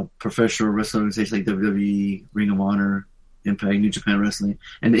professional wrestling organizations like WWE, Ring of Honor, Impact, New Japan Wrestling,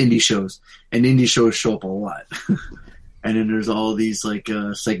 and indie shows. And indie shows show up a lot. And then there's all these like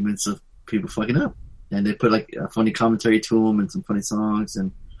segments of people fucking up, and they put like a funny commentary to them and some funny songs.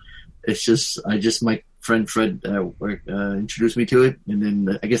 And it's just my friend Fred introduced me to it, and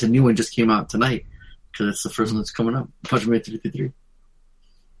then I guess a new one just came out tonight because it's the first one that's coming up. Botchamania 353.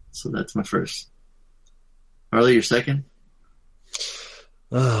 So that's my first. Harley, your second?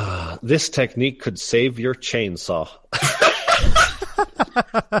 This technique could save your chainsaw.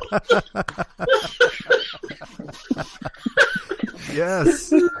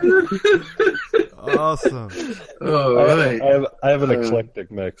 Yes. Awesome. Oh, right. I have an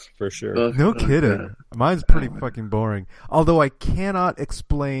eclectic mix for sure. No kidding. Mine's pretty fucking boring. Although I cannot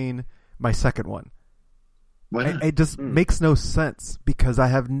explain my second one. Why not? It just makes no sense because I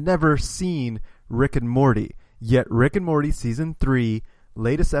have never seen Rick and Morty. Yet Rick and Morty season 3,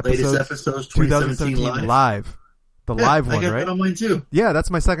 latest episodes 2017 live. The live one, I got right? that on mine too. Yeah, that's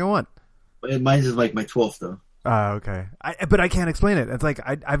my second one. Mine is like my 12th though. Okay. But I can't explain it. It's like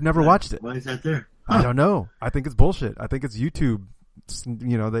I've never watched it. Why is that there? I don't know. I think it's bullshit. I think it's YouTube.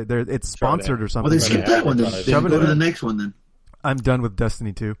 You know, it's sponsored or something. Well, then skip that one. Then Shove it go to in. the next one. Then I'm done with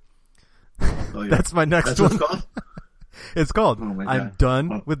Destiny 2. oh, yeah. That's my next That's one. what it's called. It's called Oh, my I'm God.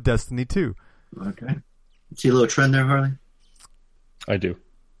 done Oh. with Destiny 2. Okay. See a little trend there, Harley? I do.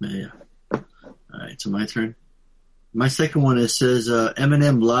 Yeah. All right, so my turn. My second one says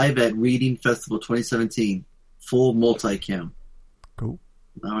Eminem live at Reading Festival 2017, full multicam. Cool.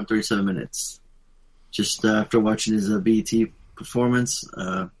 Now in 37 minutes. Just after watching his BET performance,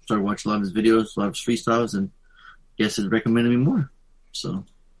 started watching a lot of his videos, a lot of his freestyles, and guess it recommended me more. So,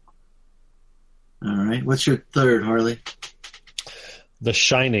 all right. What's your third, Harley? The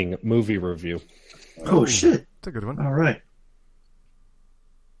Shining movie review. Oh shit! It's a good one. All right.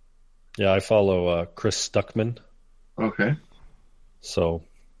 Yeah, I follow Chris Stuckman. Okay. So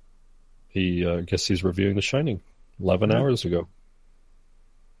he, I guess he's reviewing The Shining 11 hours ago.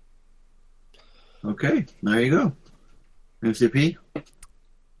 Okay. There you go. MCP.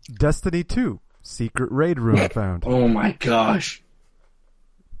 Destiny 2, secret raid room found. Oh my gosh.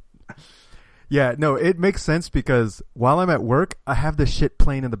 Yeah, no, it makes sense because while I'm at work, I have this shit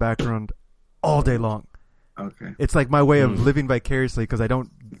playing in the background all day long. Okay. It's like my way of living vicariously because I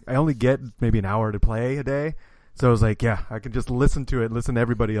only get maybe an hour to play a day. So I was like, yeah, I can just listen to it, listen to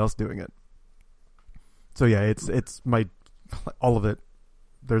everybody else doing it. So yeah, it's my, all of it.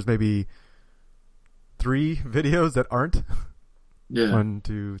 There's maybe 3 videos that aren't. Yeah. 1,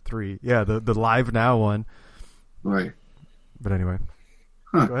 2, 3. Yeah, the live now one. Right. But anyway,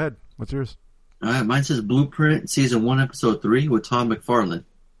 Huh. go ahead. What's yours? All right. Mine says Blueprint Season 1, Episode 3 with Tom McFarlane.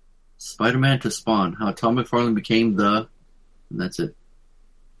 Spider-Man to Spawn. How Tom McFarlane became the... And that's it.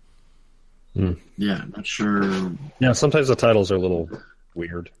 Yeah, not sure. Yeah, sometimes the titles are a little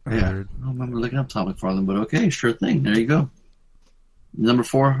weird. Yeah. Weird. I don't remember looking up Tom McFarlane, but okay, sure thing. There you go. Number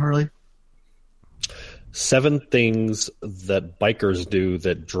 4, Harley? 7 things that bikers do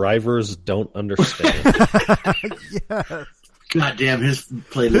that drivers don't understand. Yes. God damn, his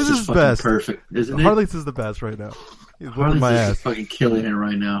playlist This is is fucking best. perfect, isn't it? Harley's is the best right now. He's whooping Harley's my is ass. fucking killing it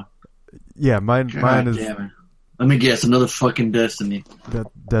right now. Yeah, mine God is damn it. Let me guess, another fucking Destiny.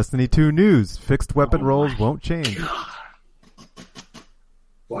 Destiny 2 news. Fixed weapon Oh rolls my won't change.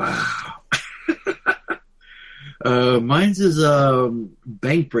 Wow. Mine's is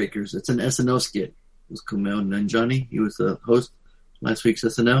Bank Breakers. It's an SNL skit. It was Kumail Nanjiani. He was the host last week's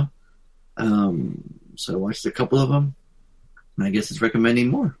SNL. So I watched a couple of them. And I guess it's recommending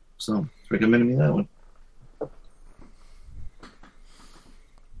more. So it's recommending me that one.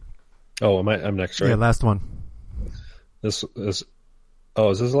 Oh, I'm next, right? Yeah, last one. This is. Oh,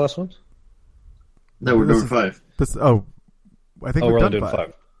 is this the last one? No, we're This number is- 5. This I think Oh, we're we're done only doing 5. All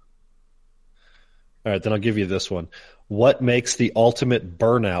right, then I'll give you this one. What makes the ultimate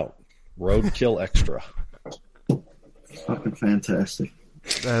burnout roadkill extra? Fucking fantastic.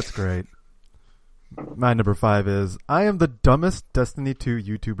 That's great. My number 5 is I am the dumbest Destiny 2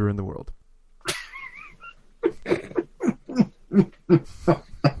 YouTuber in the world.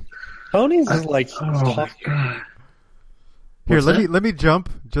 Tony's is like God. Here, What's that? let me jump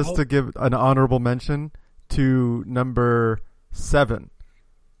just to give an honorable mention to number 7.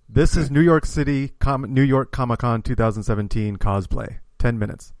 This is New York New York Comic Con 2017 cosplay. 10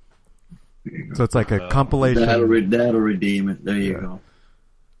 minutes. So it's like a compilation. That'll redeem it. There you go.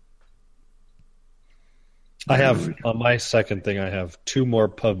 I have on my second thing. I have 2 more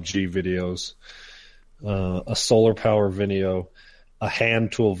PUBG videos, a solar power video, a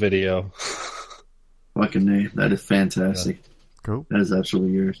hand tool video. Fucking name. That is fantastic. Yeah. Cool. That is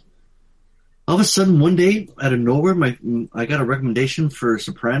absolutely yours. All of a sudden, one day, out of nowhere, I got a recommendation for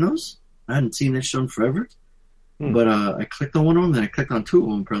Sopranos. I hadn't seen that show in forever. But I clicked on one of them, then I clicked on 2 of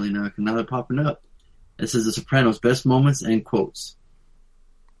them apparently now, because now they're popping up. It says The Sopranos, best moments and quotes.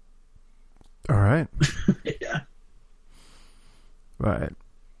 All right. Yeah. Right.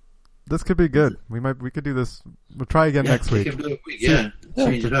 This could be good. We could do this. We'll try again next week. Yeah,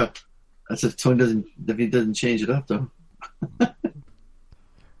 change it up. That's if Tony doesn't change it up though.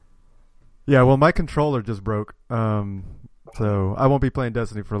 Yeah, well, my controller just broke, so I won't be playing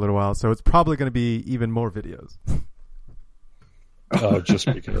Destiny for a little while. So it's probably going to be even more videos. Oh,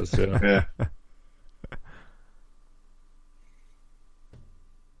 just because, yeah.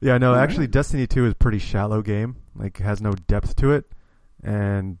 Yeah, no, actually, Destiny 2 is a pretty shallow game. Like, it has no depth to it,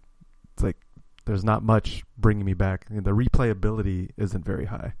 and it's like there's not much bringing me back. The replayability isn't very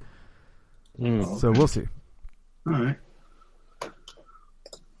high. So we'll see. All right.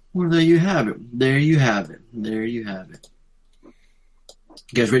 Well, there you have it. There you have it. You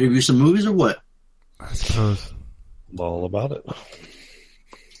guys ready to review some movies or what? I suppose. I'm all about it.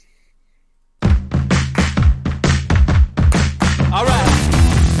 All right.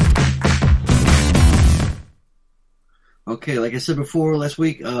 Okay, like I said before last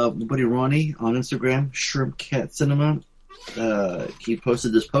week, my buddy Ronnie on Instagram, Shrimp Cat Cinema, he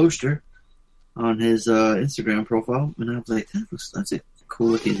posted this poster on his Instagram profile, and I was like, that's a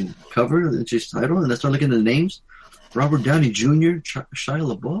cool looking cover, interesting title, and I started looking at the names. Robert Downey Jr., Shia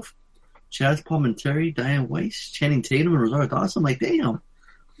LaBeouf, Chaz Palminteri, Diane Weiss, Channing Tatum, and Rosario Dawson. I'm like, damn, when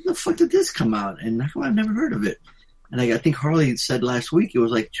the fuck did this come out? And how come I've never heard of it? And I think Harley said last week it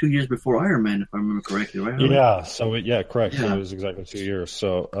was like 2 years before Iron Man, if I remember correctly, right? Harley? Yeah, so correct. Yeah. So it was exactly 2 years.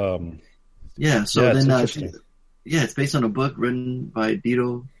 So, it's based on a book written by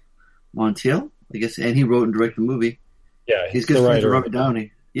Dito Montiel, I guess, and he wrote and directed the movie. Yeah, he's good friends with Robert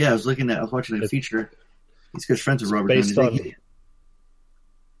Downey. Yeah, I was watching a feature. He's good friends with Robert Downey.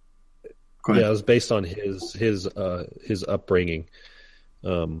 It was based on his upbringing.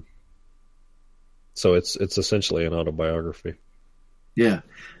 So it's essentially an autobiography. Yeah.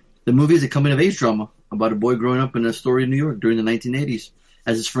 The movie is a coming-of-age drama about a boy growing up in Astoria, New York during the 1980s.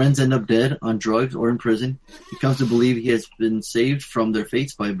 As his friends end up dead, on drugs, or in prison, he comes to believe he has been saved from their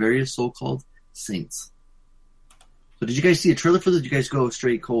fates by various so-called saints. So did you guys see a trailer for this? Did you guys go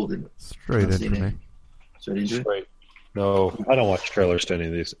straight cold? Straight in for me. Straight into it? Straight. No, I don't watch trailers to any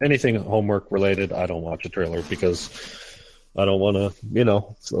of these. Anything homework related, I don't watch a trailer because I don't want to,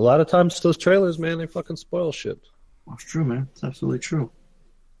 a lot of times those trailers, man, they fucking spoil shit. Well, it's true, man. It's absolutely true.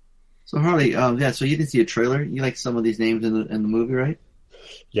 So Harley, so you didn't see a trailer. You like some of these names in the movie, right?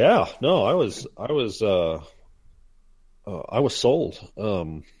 Yeah, no, I was sold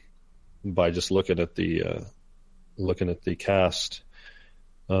by just looking at the cast,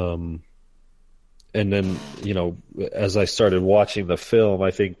 and then as I started watching the film,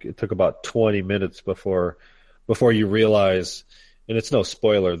 I think it took about 20 minutes before you realize, and it's no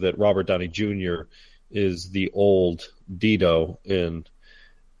spoiler, that Robert Downey Jr. is the old Dito in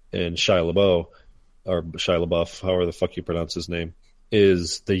Shia LaBeouf, however the fuck you pronounce his name,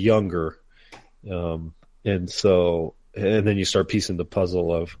 is the younger, and then you start piecing the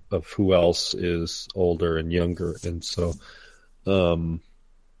puzzle of who else is older and younger, and so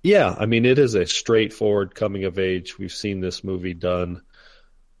it is a straightforward coming of age. We've seen this movie done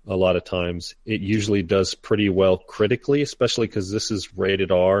a lot of times. It usually does pretty well critically, especially because this is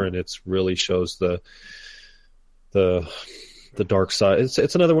rated R and it really shows the dark side.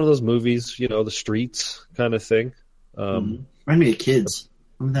 It's another one of those movies, the streets kind of thing. Remind me of Kids.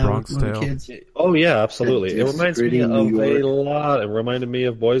 Bronx Tale. Kids? Oh yeah, absolutely. It reminds me of a lot. It reminded me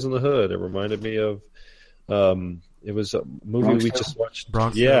of Boys in the Hood. It reminded me of it was a movie Bronx we Tale? just watched.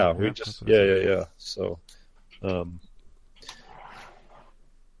 Bronx yeah, Tale. we just yeah. So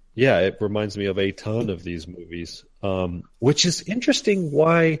it reminds me of a ton of these movies. Which is interesting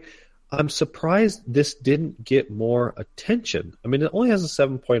why I'm surprised this didn't get more attention. I mean, it only has a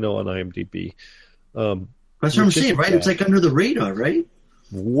 7.0 on IMDb. That's what I'm saying, right? It's like under the radar, right?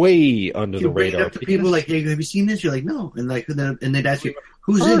 Way under You the bring it radar. up to people like, hey, have you seen this? You're like, no. And like, and they'd ask you,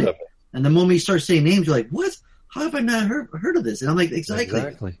 who's Heard in of it? And the moment you start saying names, you're like, what? How have I not heard of this? And I'm like, exactly.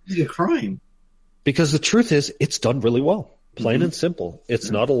 It's like a crime. Because the truth is, it's done really well. Plain and simple.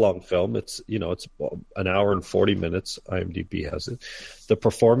 It's not a long film. It's it's an hour and 40 minutes. IMDb has it. The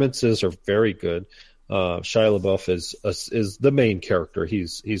performances are very good. Shia LaBeouf is the main character.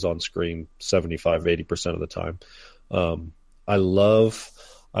 He's on screen 75-80% of the time. I love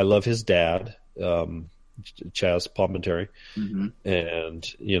his dad, Chaz Palminteri,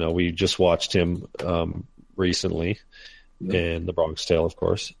 and we just watched him recently. And The Bronx Tale, of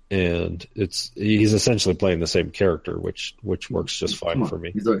course, and he's essentially playing the same character, which works just fine for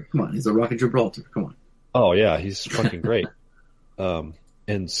me. He's the Rock of Gibraltar. Come on. Oh yeah, he's fucking great.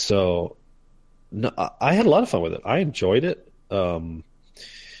 And so, I had a lot of fun with it. I enjoyed it.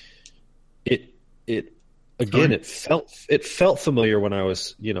 It felt familiar when I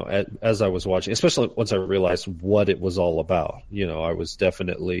was as I was watching, especially once I realized what it was all about. I was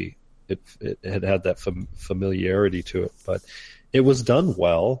definitely. It had that familiarity to it, but it was done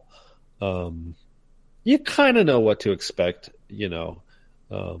well. You kind of know what to expect, but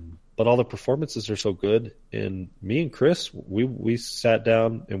all the performances are so good. And me and Chris, we sat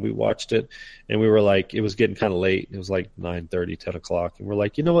down and we watched it, and we were like, it was getting kind of late. It was like 9:30, 10 o'clock, and we're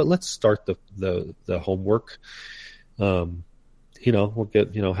like, you know what? Let's start the homework. We'll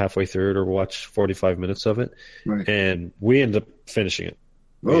get halfway through it or watch 45 minutes of it, right. And we ended up finishing it.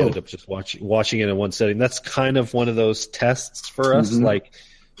 We ended up just watching it in one setting. That's kind of one of those tests for us, like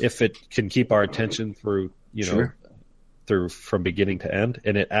if it can keep our attention through, through from beginning to end,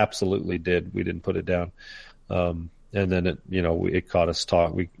 and it absolutely did. We didn't put it down, and then it caught us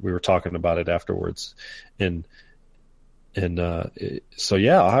talk. We were talking about it afterwards, and so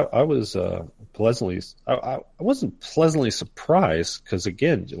yeah, I was pleasantly. I wasn't pleasantly surprised because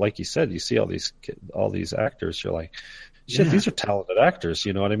again, like you said, you see all these actors, you're like. Shit, these are talented actors,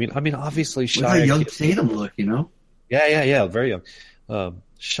 you know what I mean? I mean, obviously, Shia. Look how young Tatum look, Yeah, very young.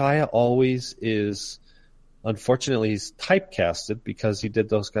 Shia always is. Unfortunately, he's typecasted because he did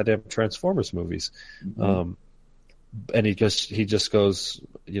those goddamn Transformers movies, and he just goes,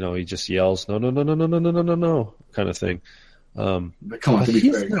 he just yells, no, kind of thing. But come on, to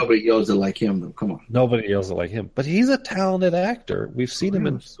be fair, nobody yells it like him, though. Come on, nobody yells it like him. But he's a talented actor. We've seen him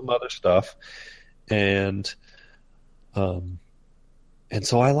in some other stuff, and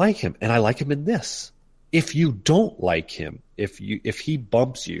so I like him, and I like him in this. If you don't like him, if he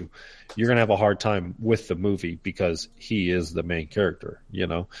bumps you, you're gonna have a hard time with the movie because he is the main character.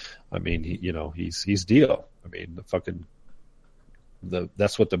 I mean, he's Dio. I mean,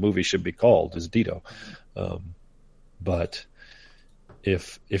 that's what the movie should be called, is Dio. But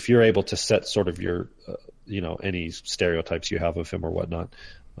if you're able to set sort of your any stereotypes you have of him or whatnot,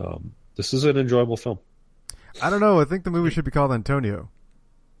 this is an enjoyable film. I don't know. I think the movie should be called Antonio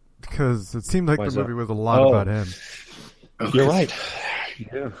because it seemed like the movie was a lot about him. You're right.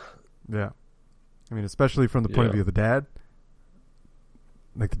 Yeah. I mean, especially from the point of view of the dad.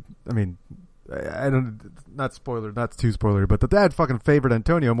 Like, I mean, I don't. Not spoiler. Not too spoiler. But the dad fucking favored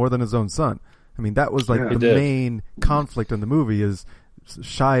Antonio more than his own son. I mean, that was like the main conflict in the movie is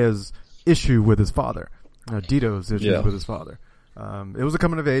Shia's issue with his father, Dito's issue with his father. It was a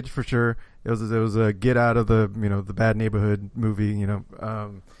coming of age for sure. It was a get out of the the bad neighborhood movie.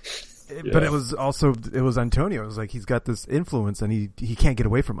 But it was Antonio. It was like he's got this influence and he can't get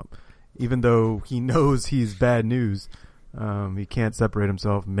away from him, even though he knows he's bad news. He can't separate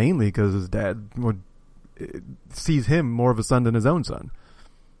himself mainly because his dad sees him more of a son than his own son.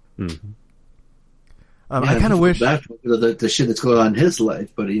 Mm-hmm. I kind of wish the shit that's going on in his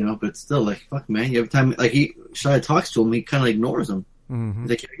life, but but still, like, fuck, man. Every time, like, Shia talks to him, he kind of ignores him. Mm-hmm. He's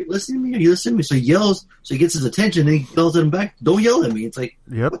like, "Are you listening to me? Are you listening to me?" So he yells, so he gets his attention, and he yells at him back, "Don't yell at me!" It's like,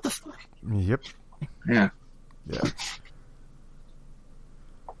 what the fuck? Yep. Yeah.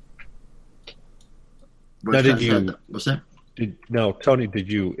 Now, what's that? Tony,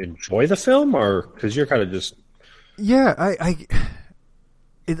 did you enjoy the film, or because you're kind of just? Yeah, I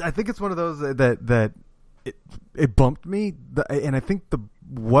think it's one of those that it bumped me, and I think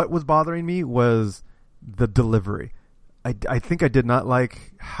what was bothering me was the delivery. I think I did not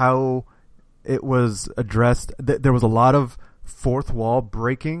like how it was addressed. There was a lot of fourth wall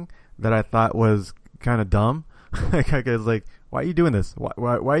breaking that I thought was kind of dumb. Like, I was like, why are you doing this?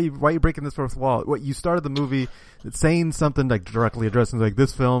 Why are you breaking this fourth wall? What, you started the movie saying something like directly addressing like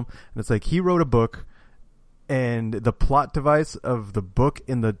this film, and it's like he wrote a book, and the plot device of the book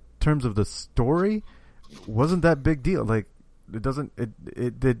in the terms of the story wasn't that big deal. Like,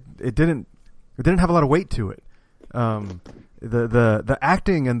 it didn't it didn't have a lot of weight to it. The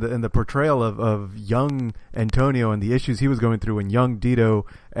acting and the portrayal of young Antonio and the issues he was going through, and young Dito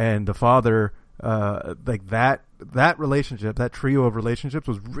and the father, like that relationship, that trio of relationships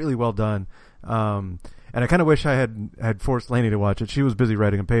was really well done. And I kind of wish I had forced Lainey to watch it. She was busy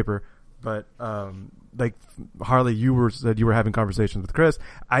writing a paper, but like Harley, said you were having conversations with Chris.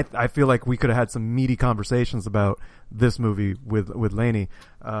 I feel like we could have had some meaty conversations about this movie with Lainey.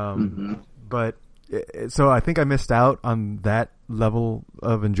 But so I think I missed out on that level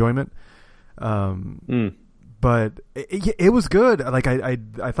of enjoyment. But it was good. Like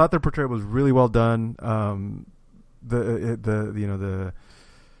I thought their portrayal was really well done.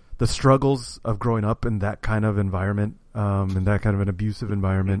 The struggles of growing up in that kind of environment, in that kind of an abusive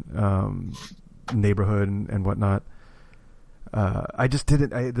environment, neighborhood and whatnot. I just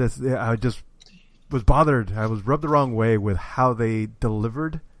didn't. I just was bothered. I was rubbed the wrong way with how they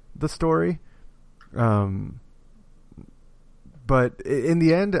delivered the story. But in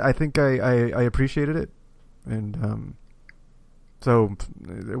the end, I think I appreciated it, and so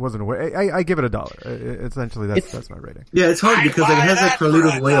it wasn't a way. I give it $1. Essentially, that's my rating. Yeah, it's hard because like, it has that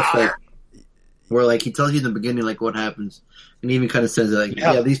Carlito's Way effect, where like he tells you in the beginning like what happens, and he even kind of says like,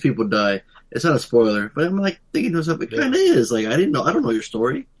 yeah, these people die. It's not a spoiler, but I'm like thinking to myself, it kind of is. Like I don't know your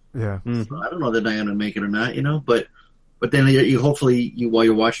story. Yeah, so I don't know that I'm gonna make it or not, you know. But then you hopefully while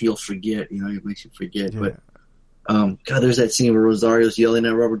you're watching, you'll forget. You know, it makes you forget. Yeah. But God, there's that scene where Rosario's yelling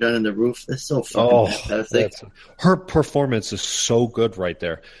at Robert Downey on the roof. That's so fucking fantastic. Her performance is so good right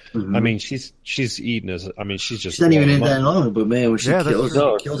there. I mean, she's eating as. I mean, she's not even in that long, but man, when she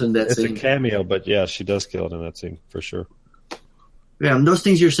kills in that scene. It's a cameo, but yeah, she does kill it in that scene for sure. Yeah, and those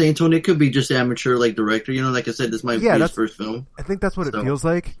things you're saying, Tony, it could be just amateur, like director. You know, like I said, this might be his first film. I think that's what it feels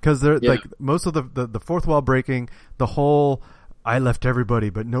like because they're like most of the fourth wall breaking, the whole "I left everybody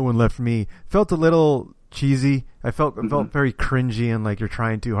but no one left me" felt a little cheesy. I felt very cringy and like you're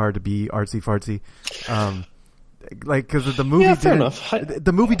trying too hard to be artsy fartsy. Like because the movie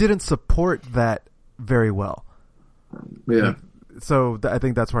the movie didn't support that very well. Yeah. So I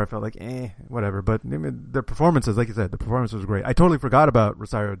think that's where I felt like, whatever. But I mean, the performances, like you said, the performance was great. I totally forgot about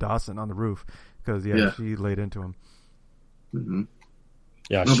Rosario Dawson on the roof because she laid into him. Mm-hmm.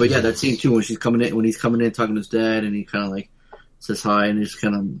 Yeah, but that scene too when he's coming in talking to his dad, and he kind of like says hi and he just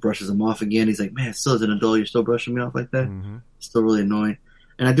kind of brushes him off again. He's like, man, still as an adult, you're still brushing me off like that. Mm-hmm. It's still really annoying.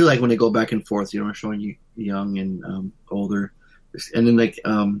 And I do like when they go back and forth, you know, showing you young and older, and then like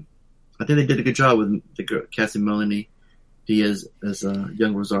I think they did a good job with the girl, Cassie Melanie Diaz as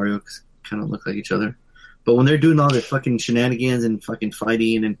young Rosario, kind of look like each other. But when they're doing all the fucking shenanigans and fucking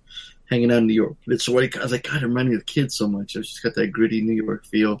fighting and hanging out in New York, it's what I was like, God, it reminded me of the kids so much. It's just got that gritty New York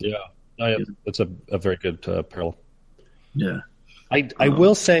feel. Yeah, it's a very good parallel. Yeah, I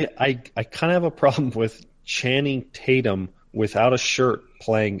will say I kind of have a problem with Channing Tatum without a shirt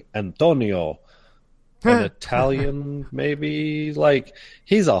playing Antonio. An Italian, maybe. Like,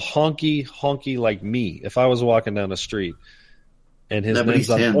 he's a honky like me. If I was walking down the street and his name's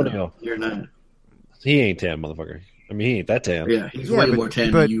Antonio. You're not. He ain't tan, motherfucker. I mean, he ain't that tan. Yeah, he's way more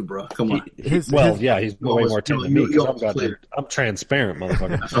tan than you, bro. Come on. He's way more tan than me. I'm transparent,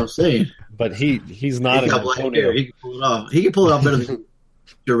 motherfucker. That's what I'm saying. But he's not an Antonio. Hair. He can pull it off. He can pull it off better than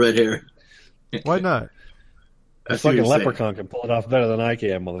your red hair. Why not? A fucking leprechaun can pull it off better than I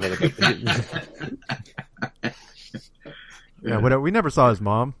can, motherfucker. Yeah, we never saw his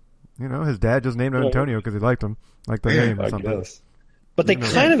mom. You know, his dad just named him Antonio because he liked him, like the name or something. Guess. But they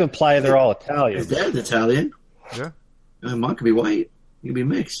kind of imply they're all Italian. His dad's Italian. Yeah. His mom could be white. He could be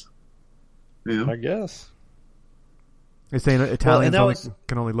mixed. You know? I guess. You're saying Italians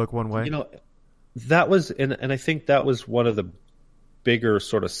can only look one way? You know, that was, and I think that was one of the bigger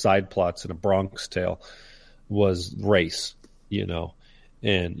sort of side plots in A Bronx Tale was race, you know.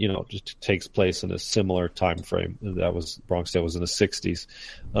 And, you know, just takes place in a similar time frame. That was Bronx Tale was in the 60s.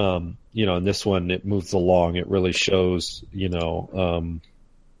 You know, and this one, it moves along. It really shows, you know,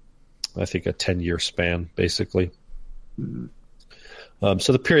 I think a 10-year span, basically. So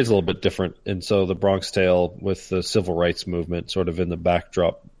the period's a little bit different. And so the Bronx Tale with the civil rights movement sort of in the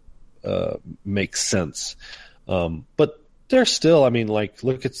backdrop makes sense. But there's still, I mean, like,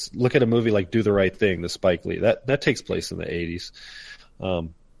 look at a movie like Do the Right Thing, the Spike Lee. That takes place in the 80s.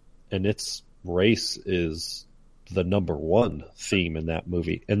 And its race is the number one theme in that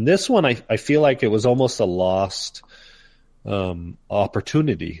movie. And this one, I feel like it was almost a lost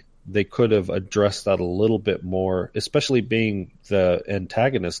opportunity. They could have addressed that a little bit more, especially being the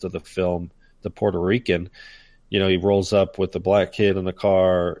antagonist of the film, the Puerto Rican. You know, he rolls up with the black kid in the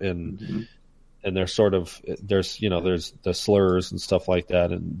car, and and there's sort of there's the slurs and stuff like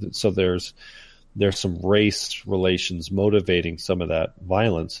that, and so there's some race relations motivating some of that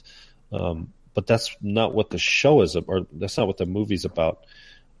violence, but that's not what the show is, or that's not what the movie's about.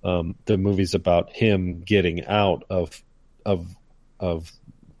 The movie's about him getting out of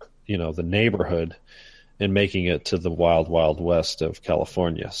the neighborhood and making it to the wild, wild west of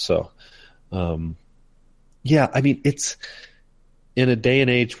California. So, yeah, I mean, it's in a day and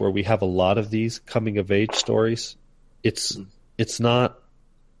age where we have a lot of these coming of age stories. It's not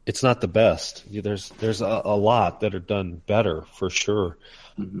the best. There's a lot that are done better for sure,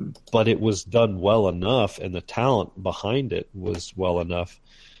 but it was done well enough, and the talent behind it was well enough.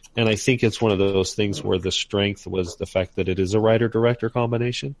 And I think it's one of those things where the strength was the fact that it is a writer-director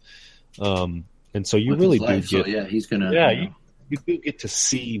combination. And so you really do get, he's gonna, you do get to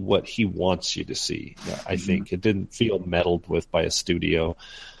see what he wants you to see. I think it didn't feel meddled with by a studio.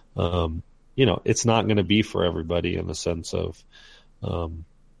 It's not going to be for everybody in the sense of,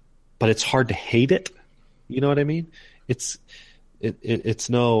 but it's hard to hate it. You know what I mean? It's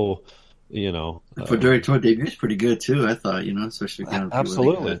no, for directorial debut, it's pretty good too. I thought, especially kind of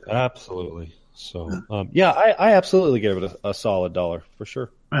absolutely. So, I absolutely gave it a solid $1 for sure.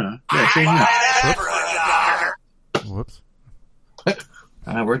 Right on. Yeah, same here. Whoops.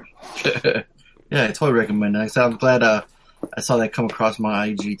 That worked. Yeah, I totally recommend it. So I'm glad I saw that come across my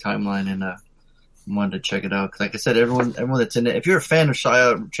IG timeline and wanted to check it out. 'Cause like I said, everyone that's in it, if you're a fan of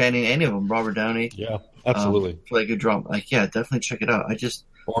Channing, any of them, Robert Downey, yeah, absolutely, play a good drama. Like, yeah, definitely check it out.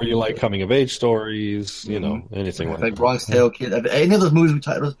 Or you like coming of age stories, anything like Bronx Tale Kid. Any of those movies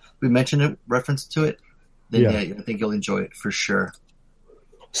we mentioned it, reference to it, then I think you'll enjoy it for sure.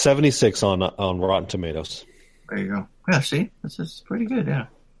 76 on Rotten Tomatoes. There you go. Yeah, see, this is pretty good. Yeah.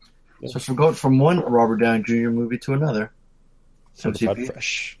 So from going from one Robert Downey Jr. movie to another, Certified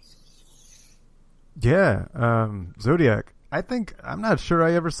Fresh. Yeah, Zodiac. I'm not sure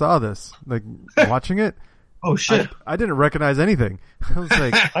I ever saw this. Like watching it. Oh shit! I didn't recognize anything. I was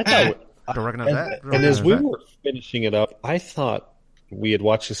like, I don't recognize that. And as we were finishing it up, I thought we had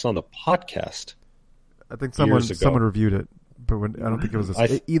watched this on the podcast. I think someone reviewed it, but I don't think it was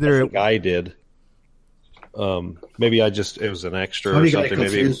either. I think I did. Maybe it was an extra or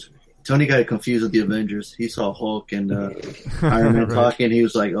something. Tony got confused with the Avengers. He saw Hulk and Iron Man talking. He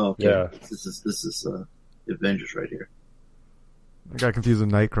was like, "Oh, okay, yeah. This is the Avengers right here." I got confused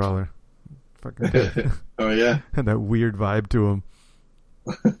with Nightcrawler. Fucking oh yeah, and that weird vibe to him.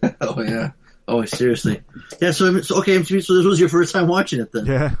 Oh yeah. Oh seriously. Yeah. So okay. So this was your first time watching it then?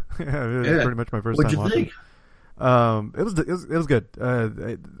 Yeah. It was pretty much my first time watching. What'd you think? It was good.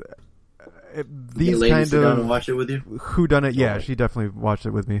 These kind sit down and watch it with you. Who done it? Yeah, she definitely watched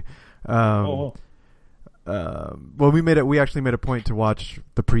it with me. Well, we actually made a point to watch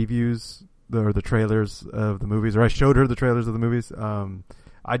the previews or the trailers of the movies, or I showed her the trailers of the movies.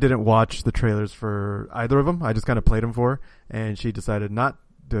 I didn't watch the trailers for either of them. I just kind of played them for her, and she decided not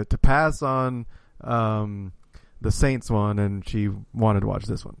to pass on the Saints one, and she wanted to watch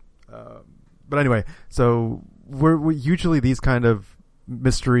this one. But anyway, so we're usually these kind of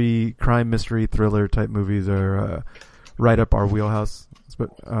crime mystery thriller type movies are right up our wheelhouse.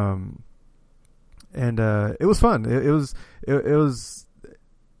 But it was fun. It was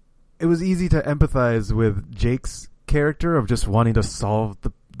easy to empathize with Jake's character of just wanting to solve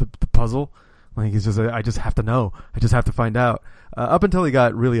the puzzle. Like he's just, I just have to know. I just have to find out. Up until he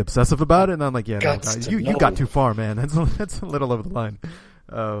got really obsessive about it, and I'm like, yeah, no, you got too far, man. That's a little over the line.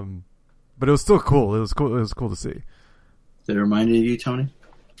 But it was still cool. It was cool. It was cool to see. Did it remind you of you, Tony?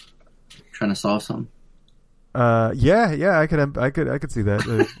 Trying to solve something? Yeah, I could see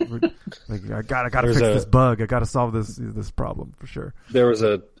that. Like, I gotta fix this bug. I gotta solve this problem for sure. There was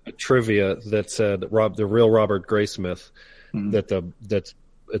a trivia that said the real Robert Graysmith, that's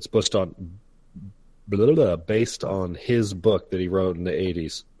it's based on his book that he wrote in the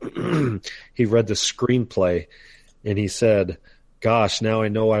 80s. He read the screenplay and he said, "Gosh, now I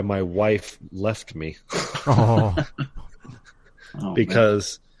know why my wife left me." Oh.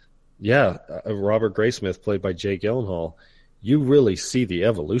 Because Robert Graysmith, played by Jake Gyllenhaal, you really see the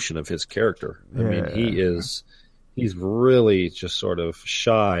evolution of his character. I mean, he's really just sort of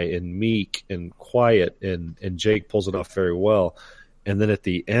shy and meek and quiet, and Jake pulls it off very well. And then at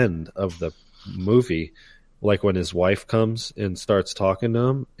the end of the movie, like when his wife comes and starts talking to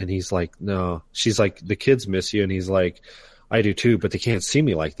him, and he's like, no, she's like, the kids miss you. And he's like, I do too, but they can't see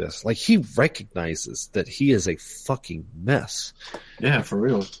me like this. Like, he recognizes that he is a fucking mess. Yeah, for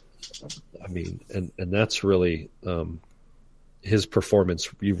real. I mean, and that's really his performance.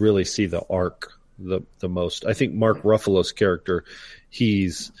 You really see the arc the most. I think Mark Ruffalo's character,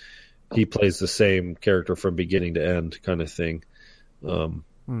 he's he plays the same character from beginning to end, kind of thing.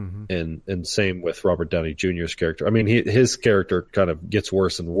 And same with Robert Downey Jr.'s character. I mean, his character kind of gets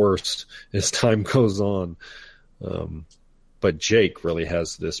worse and worse as time goes on. But Jake really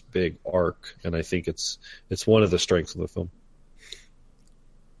has this big arc, and I think it's one of the strengths of the film.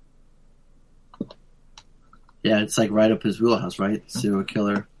 Yeah, it's like right up his wheelhouse, right? Serial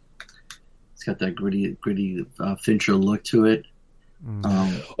killer. It's got that gritty Fincher look to it.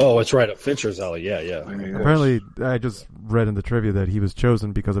 It's right up Fincher's alley. Yeah. Apparently, I just read in the trivia that he was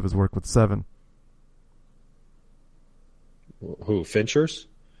chosen because of his work with Seven. Who, Fincher's?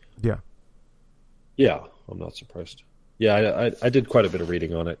 Yeah. Yeah, I'm not surprised. Yeah, I did quite a bit of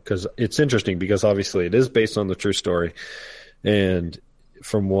reading on it because it's interesting because obviously it is based on the true story. And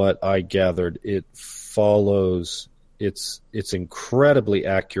from what I gathered, it follows, it's incredibly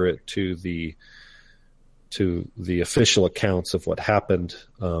accurate to the official accounts of what happened.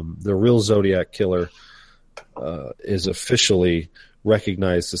 The real Zodiac killer is officially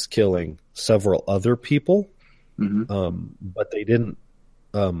recognized as killing several other people, but they didn't.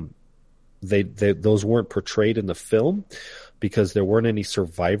 Those weren't portrayed in the film because there weren't any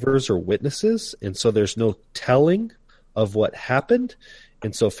survivors or witnesses, and so there's no telling of what happened.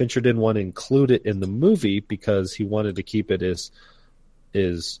 And so Fincher didn't want to include it in the movie because he wanted to keep it as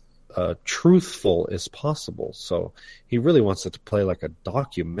truthful as possible. So he really wants it to play like a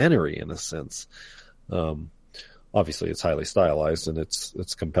documentary in a sense. Obviously it's highly stylized and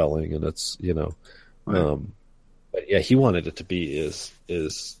it's compelling and it's, Right. But yeah, he wanted it to be as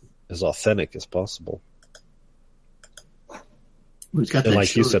authentic as possible. He's got And that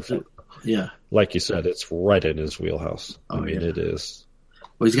like you said, yeah. it's right in his wheelhouse. It is.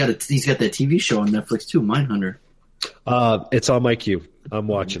 Well, he's got that TV show on Netflix too, Mindhunter. It's on my queue. I'm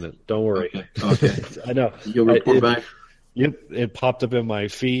watching it. Don't worry. Okay. I know. You'll report back. Yep, it popped up in my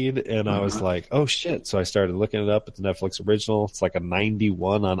feed, and I was like, "Oh shit!" So I started looking it up. It's a Netflix original. It's like a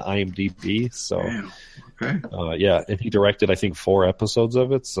 91 on IMDb. So, Damn. Okay. yeah, and he directed, I think, 4 episodes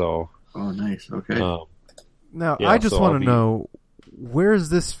of it. So, Oh, nice. Okay. Now, Yeah, I just so want I'll to be- know, where's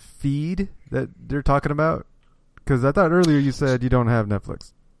this feed that they're talking about? Because I thought earlier you said you don't have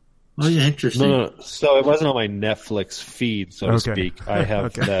Netflix. Oh, yeah, interesting. no. So it wasn't on my Netflix feed, so to speak. I have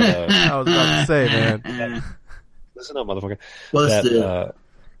Okay. that. I was about to say, man. Listen up, motherfucker. Well, it's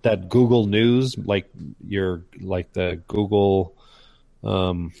That Google News, like the Google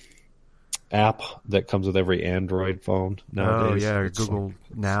app that comes with every Android phone nowadays. Oh, yeah, It's Google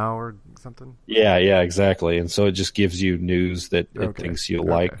Now or something? Yeah, exactly. And so it just gives you news that it Okay. thinks you Okay.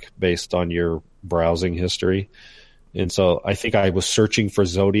 like based on your browsing history. And so I think I was searching for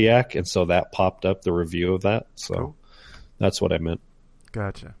Zodiac, and so that popped up, the review of that. So Cool. That's what I meant.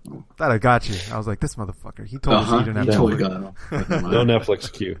 Gotcha. Thought I got you. I was like, this motherfucker. He told us he didn't have He totally Netflix. got him. No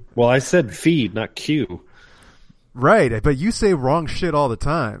Netflix queue. Well, I said feed, not queue. Right, but you say wrong shit all the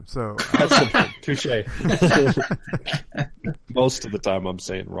time, so... That's the point. Touche. Most of the time I'm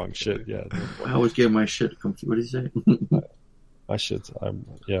saying wrong shit, yeah. I always get my shit confused. What did he say? I confuse my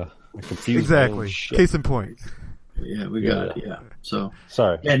own Exactly. shit. Case in point. Yeah, we got it. Yeah. So,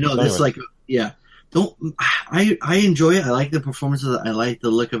 Sorry. yeah, no, So this anyway. I enjoy it. I like the performances. I like the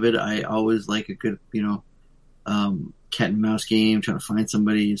look of it. I always like a good, cat and mouse game, trying to find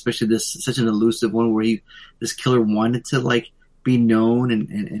somebody, especially such an elusive one where this killer wanted to like be known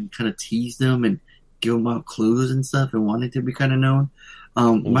and kind of tease them and give them out clues and stuff and wanted to be kind of known.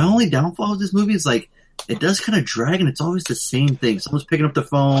 My only downfall of this movie is like, it does kind of drag and it's always the same thing. Someone's picking up the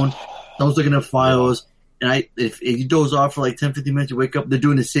phone, someone's looking at files. And if you doze off for like 10, 15 minutes, you wake up, they're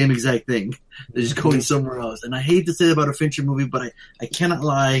doing the same exact thing. They're just going somewhere else. And I hate to say that about a Fincher movie, but I cannot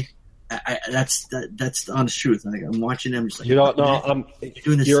lie. That's the honest truth. Like, I'm watching them, just like, No, you're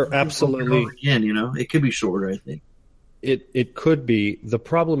doing this you're over and absolutely over again. It could be shorter, I think. It could be. The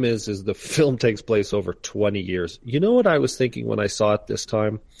problem is the film takes place over 20 years. You know what I was thinking when I saw it this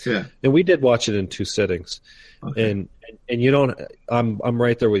time? Yeah. And we did watch it in 2 sittings. Okay. And you don't. I'm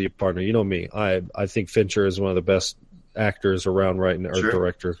right there with you, partner. You know me. I think Fincher is one of the best actors around right now, or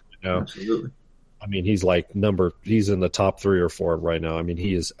directors right now. Absolutely. I mean, he's he's in the top 3 or 4 right now. I mean,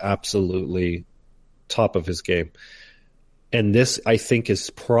 he is absolutely top of his game. And this, I think, is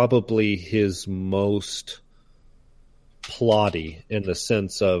probably his most plotty in the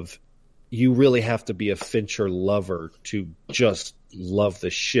sense of you really have to be a Fincher lover to just love the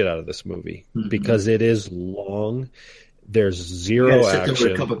shit out of this movie because it is long. There's zero You gotta sit there action.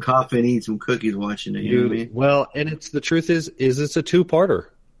 with a cup of coffee and eat some cookies watching it. You know what I mean? Well, and the truth is it's a 2-parter.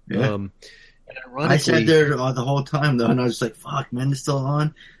 Yeah. And I sat ironically, there the whole time though, and I was just like, "Fuck, man, it's still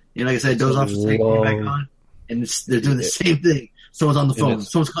on." Like I said, doze off for a second, get back on, and they're doing the same thing. Someone's on the And phone.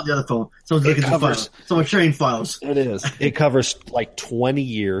 it's- Someone's on the other phone. Someone's looking through covers- files. Someone's sharing files. It is. It covers like 20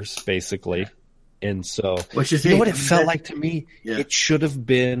 years basically. And so, Which is you know hey, what it felt that- like to me? Yeah. It should have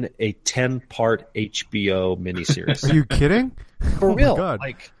been a 10-part HBO miniseries. Are you kidding? For Oh my real. God.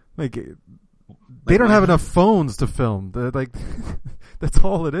 Like, They don't have enough phones to film. They're like, that's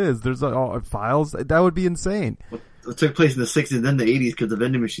all it is. There's all files. That would be insane. It took place in the 60s and then the 80s because the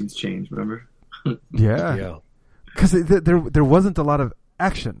vending machines changed, remember? Yeah. yeah. Because there wasn't a lot of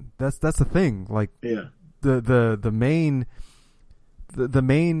action. That's the thing. Like Yeah. the main.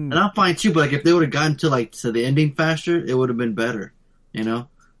 And I'm fine too, but like if they would have gotten to like to the ending faster, it would have been better, you know?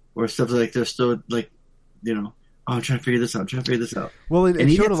 Or stuff like they're still like, you know, oh, I'm trying to figure this out. Well, it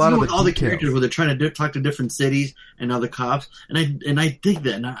And showed a lot of all the details. characters where they're trying to talk to different cities and other cops, and I dig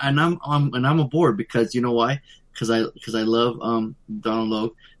that, and I'm aboard because you know why? Because I love Donald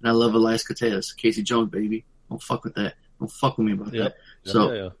Logue and I love Elias Koteas, Casey Jones, baby. Don't fuck with that. Don't fuck with me about Yep. that.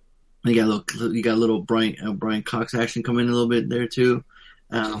 So. Yeah. You got a little Brian Cox action coming in a little bit there too,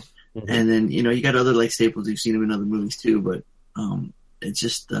 and then you know you got other like staples. You've seen him in other movies too, but it's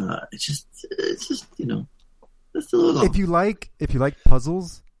just you know it's a little. If you like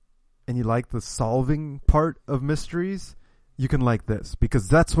puzzles and you like the solving part of mysteries, you can like this because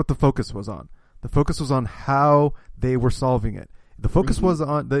that's what the focus was on. The focus was on how they were solving it. The focus was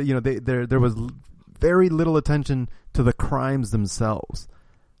on there was very little attention to the crimes themselves.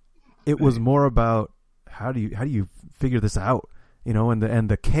 It was more about how do you figure this out, you know, and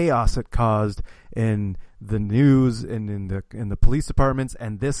the chaos it caused in the news and in the police departments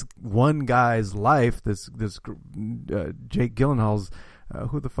and this one guy's life. This Jake Gyllenhaal's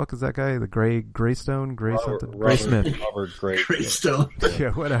who the fuck is that guy? The Gray Smith. Robert Gray. Greystone. Yeah,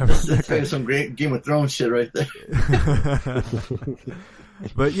 whatever. That's some great Game of Thrones shit right there.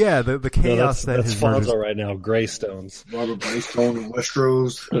 But yeah, the chaos that's his murders- Fonzo right now. Greystones. Robert Greystone,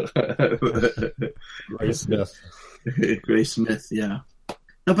 Westeros. Gray Smith. Gray Smith, yeah.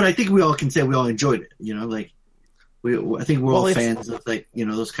 No, but I think we all can say we all enjoyed it. You know, like I think we're all fans of like you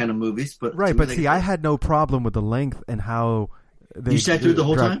know those kind of movies. But right, but see, I had no problem with the length and how they you sat through it the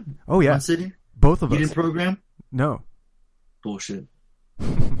whole drive- time. Oh yeah, One sitting. both of You us. didn't program. No. Bullshit. I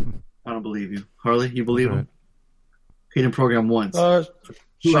don't believe you, Harley. You believe Right. him? He didn't program once. 2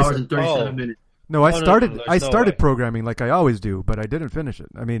 hours and 37 minutes. No, I Oh, no, started. there's I no started way. programming like I always do, but I didn't finish it.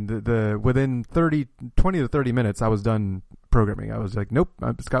 I mean, the within 20 to 30 minutes, I was done programming. I was like, nope,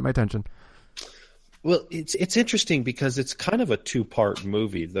 it's got my attention. Well, it's interesting because it's kind of a 2-part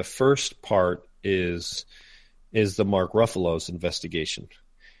movie. The first part is the Mark Ruffalo's investigation,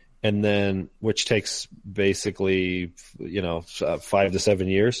 and then which takes basically 5 to 7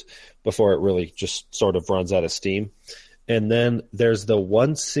 years before it really just sort of runs out of steam. And then there's the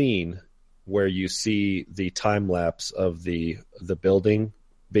one scene where you see the time lapse of the building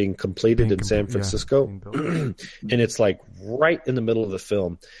being completed in San Francisco, and it's like right in the middle of the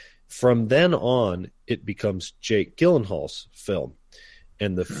film. From then on, it becomes Jake Gyllenhaal's film,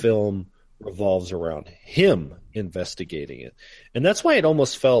 and the film revolves around him investigating it, and that's why it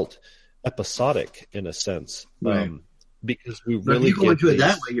almost felt episodic in a sense, Right. Because we But really if you go into it these-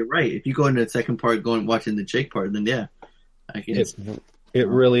 that way, you're right. If you go into the second part, watching the Jake part, then yeah, I can. It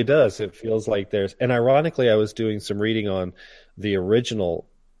really does. It feels like there's, and ironically, I was doing some reading on the original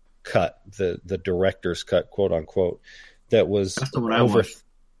cut, the director's cut, quote unquote, that was That's the one I over. watched.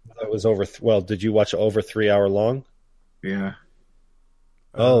 That was over. Well, did you watch it over 3 hour long? Yeah.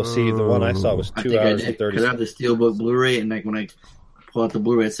 Oh, see, the one I saw was I 2 think I hours did and 30. because I have the Steelbook Blu-ray, and like when I pull out the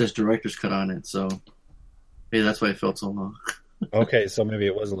Blu-ray, it says director's cut on it. So, yeah, that's why it felt so long. Okay, so maybe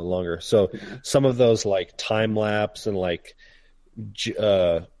it wasn't longer. So some of those like time lapse and like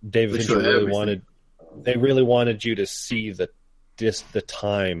David They Fincher show everything. really wanted you to see the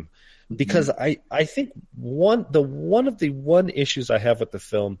time, because I think one of the issues I have with the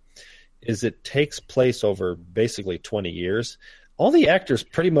film is it takes place over basically 20 years. All the actors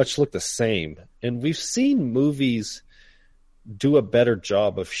pretty much look the same, and we've seen movies do a better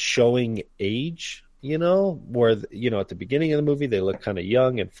job of showing age, where, at the beginning of the movie, they look kind of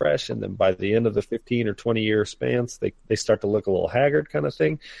young and fresh. And then by the end of the 15 or 20 year spans, they start to look a little haggard kind of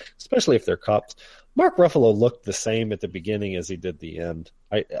thing, especially if they're cops. Mark Ruffalo looked the same at the beginning as he did the end.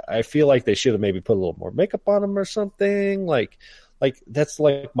 I feel like they should have maybe put a little more makeup on him or something. Like that's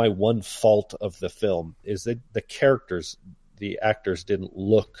like my one fault of the film is that the characters, the actors didn't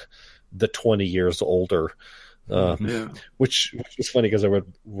look the 20 years older. Which is funny because I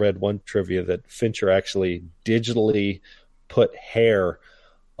read one trivia that Fincher actually digitally put hair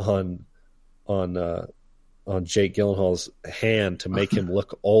on Jake Gyllenhaal's hand to make him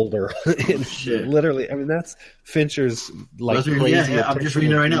look older. And Shit. literally, I mean, that's Fincher's like Yeah, crazy. I'm just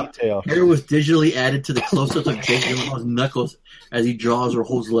reading it right now. detail. Hair was digitally added to the close-ups of Jake Gyllenhaal's knuckles as he draws or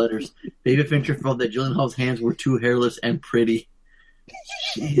holds letters. David Fincher felt that Gyllenhaal's hands were too hairless and pretty.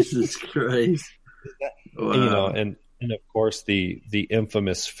 Jesus Christ! Wow. You know, and of course the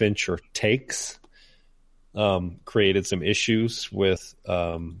infamous Fincher takes created some issues with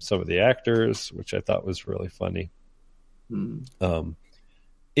some of the actors, which I thought was really funny.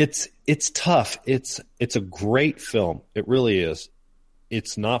 It's tough. It's a great film. It really is.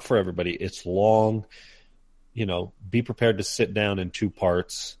 It's not for everybody. It's long. You know, be prepared to sit down in 2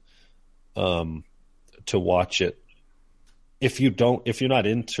 parts to watch it. If you're not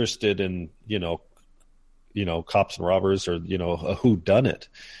interested in, you know, cops and robbers or, you know, a whodunit,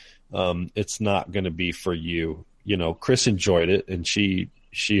 it's not going to be for you. You know, Chris enjoyed it, and she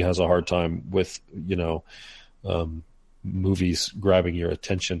has a hard time with, you know, movies grabbing your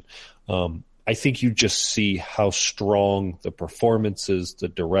attention. I think you just see how strong the performances, the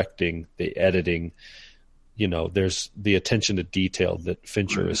directing, the editing, you know, there's the attention to detail that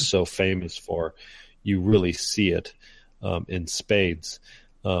Fincher is so famous for. You really see it in spades.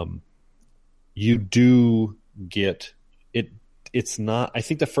 You do get it. It's not, I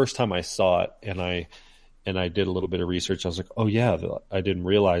think the first time I saw it and I did a little bit of research, I was like, oh yeah, I didn't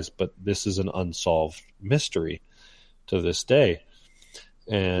realize, but this is an unsolved mystery to this day.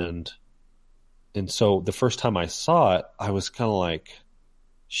 And so the first time I saw it, I was kind of like,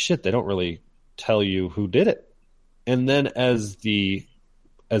 shit, they don't really tell you who did it. And then as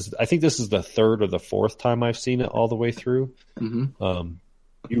I think this is the 3rd or the 4th time I've seen it all the way through,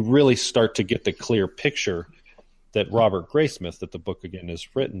 you really start to get the clear picture that Robert Graysmith, that the book again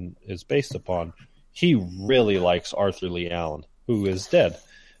is based upon. He really likes Arthur Lee Allen, who is dead.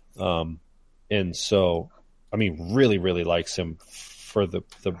 And so, I mean, really, really likes him for the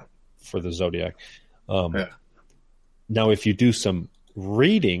Zodiac. Now, if you do some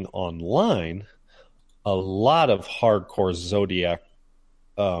reading online, a lot of hardcore Zodiac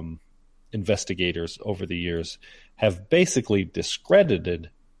investigators over the years have basically discredited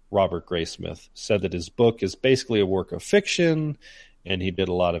Robert Graysmith, said that his book is basically a work of fiction, and he did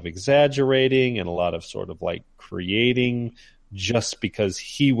a lot of exaggerating and a lot of sort of like creating just because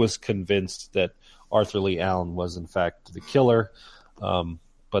he was convinced that Arthur Lee Allen was in fact the killer.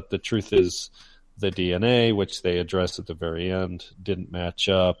 But the truth is the DNA, which they addressed at the very end, didn't match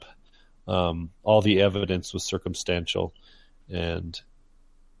up. All the evidence was circumstantial. And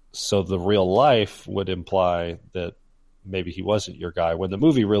so the real life would imply that maybe he wasn't your guy, when the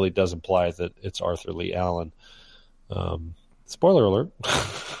movie really does imply that it's Arthur Lee Allen. Spoiler alert.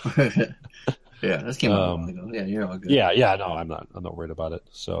 Yeah, this came out a while ago. Yeah, you're all good. Yeah, no, I'm not worried about it.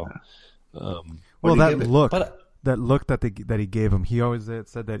 So, well, that look that he gave him, he always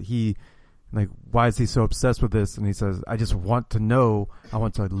said that he, like, why is he so obsessed with this? And he says, I just want to know. I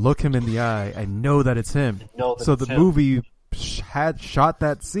want to look him in the eye. I know that it's him. So the movie had shot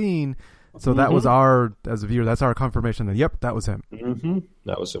that scene. So that was our, as a viewer, that's our confirmation that, yep, that was him. Mm-hmm.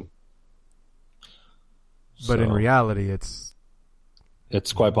 That was him. But in reality,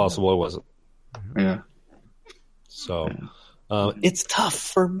 it's quite possible it wasn't. Yeah. So it's tough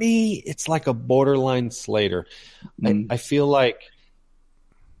for me. It's like a borderline Slater. I feel like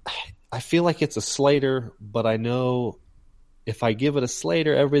it's a Slater, but I know if I give it a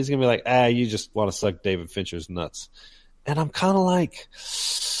Slater, everybody's gonna be like, you just want to suck David Fincher's nuts. And I'm kind of like,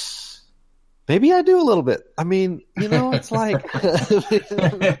 maybe I do a little bit. I mean, you know, it's like,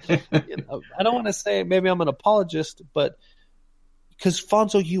 you know, I don't want to say maybe I'm an apologist, but because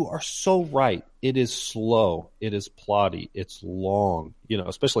Fonzo, you are so right. It is slow. It is plotty. It's long, you know,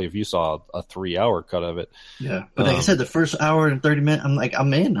 especially if you saw a 3-hour cut of it. Yeah. But like I said, the first hour and 30 minutes,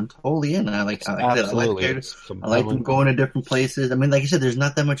 I'm in. I'm totally in. I like them going to different places. I mean, like you said, there's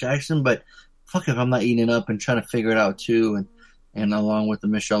not that much action, but fuck if I'm not eating it up and trying to figure it out too. And along with the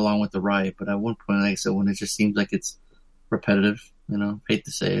mission, along with the riot. But at one point, like I said, when it just seems like it's repetitive, you know, hate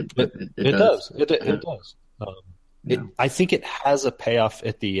to say it, but it does. It does. I think it has a payoff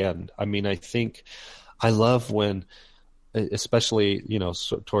at the end. I mean, I love when, especially, you know,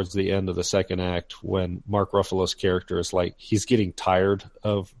 towards the end of the second act, when Mark Ruffalo's character is like, he's getting tired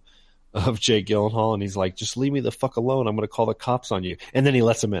of Jake Gyllenhaal, and he's like, just leave me the fuck alone. I'm going to call the cops on you. And then he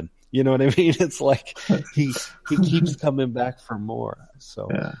lets him in. You know what I mean? It's like he keeps coming back for more. So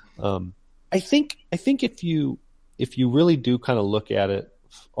I think if you really do kind of look at it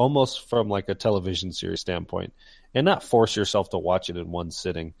almost from like a television series standpoint, and not force yourself to watch it in one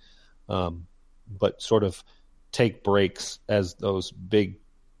sitting, but sort of take breaks as those big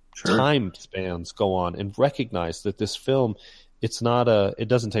time spans go on, and recognize that this film, it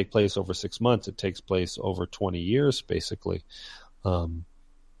doesn't take place over 6 months. It takes place over 20 years, basically.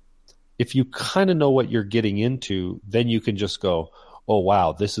 If you kind of know what you're getting into, then you can just go, oh,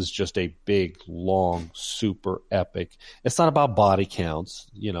 wow, this is just a big, long, super epic. It's not about body counts,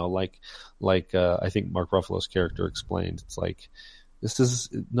 like I think Mark Ruffalo's character explained. It's like,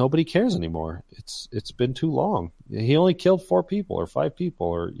 nobody cares anymore. It's been too long. He only killed 4 people or 5 people,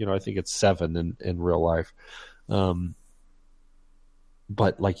 or, I think it's 7 in real life. But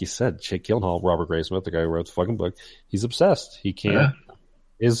like you said, Jake Gyllenhaal, Robert Graysmith, the guy who wrote the fucking book, he's obsessed. He can't.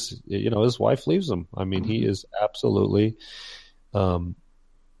 His wife leaves him. I mean, he is absolutely. And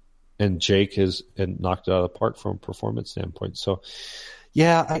Jake has knocked it out of the park from a performance standpoint. So,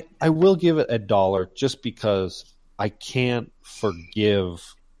 yeah, I will give it $1 just because I can't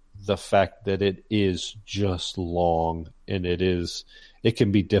forgive the fact that it is just long, and it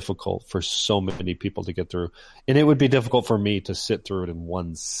can be difficult for so many people to get through. And it would be difficult for me to sit through it in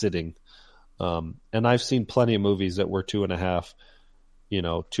one sitting. And I've seen plenty of movies that were 2.5,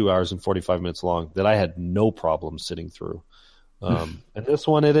 2 hours and 45 minutes long that I had no problem sitting through. And this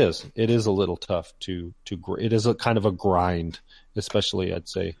one, it is a little tough it is a kind of a grind, especially I'd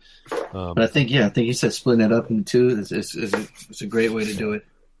say. But I think you said splitting it up into two is a great way to do it.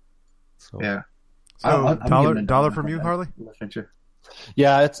 So, yeah. So dollar from you, Harley?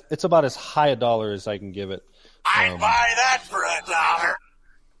 Yeah, it's about as high $1 as I can give it. I'd buy that for $1.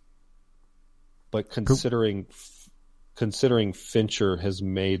 But considering Fincher has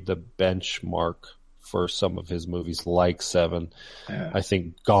made the benchmark for some of his movies, like Seven, I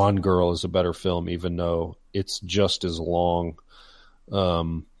think Gone Girl is a better film, even though it's just as long.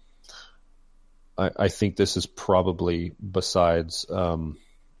 I think this is probably, besides I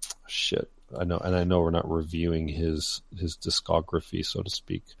know we're not reviewing his discography, so to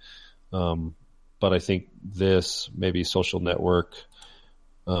speak, but I think this, maybe Social Network,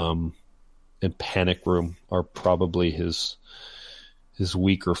 and Panic Room are probably his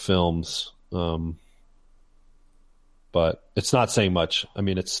weaker films. But it's not saying much. I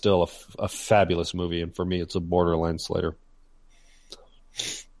mean, it's still a fabulous movie, and for me, it's a borderline Slater.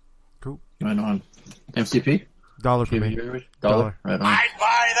 Cool. Right on. MCP? $1 for me. $1. Right on. I'd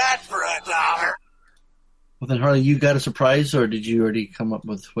buy that for $1. Well, then, Harley, you got a surprise, or did you already come up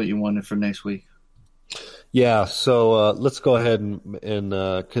with what you wanted for next week? Yeah, so let's go ahead and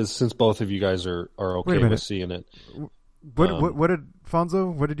because since both of you guys are okay with seeing it. What did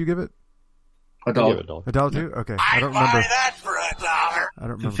Fonzo? What did you give it? $1. $1 too? Okay. I don't I'd remember. buy that for $1. I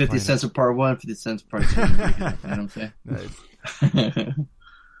don't remember. 50 cents for part 1, 50 cents part 2. You know what I'm saying? Nice.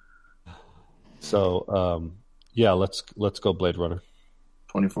 So, yeah, let's go Blade Runner.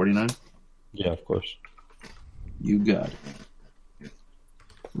 2049? Yeah, of course. You got it.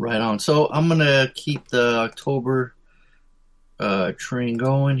 Right on. So I'm going to keep the October train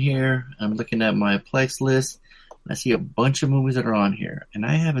going here. I'm looking at my Plex list. I see a bunch of movies that are on here. And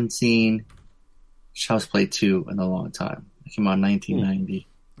I haven't seen Child's Play 2 in a long time. It came out in 1990.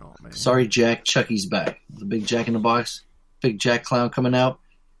 Oh, man. Sorry, Jack. Chucky's back. The big Jack in the Box. Big Jack clown coming out.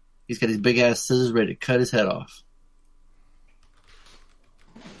 He's got his big-ass scissors ready to cut his head off.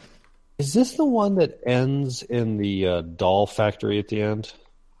 Is this the one that ends in the doll factory at the end?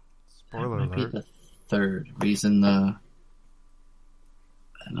 Spoiler That might be alert. the third. He's in the...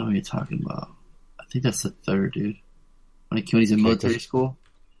 I know what you're talking about. I think that's the third, dude. When he's in military school.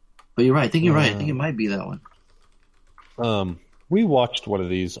 But you're right. I think you're right. I think it might be that one. We watched one of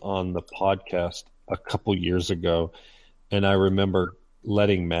these on the podcast a couple years ago, and I remember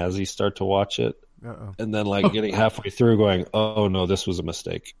letting Mazzy start to watch it, Uh-oh. and then getting halfway through going, oh no, this was a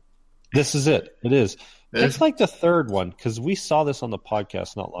mistake. This is it. It is. It's like the third one, because we saw this on the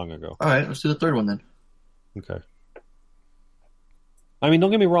podcast not long ago. All right, let's do the third one then. Okay. I mean,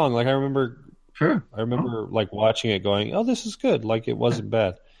 don't get me wrong. I remember Sure. watching it going, oh, this is good. It wasn't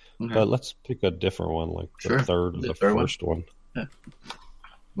bad. Okay. But let's pick a different one, the Sure. third or The the third one. first one. Yeah.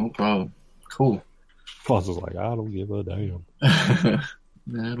 No problem. Cool. Fonz was like, I don't give a damn.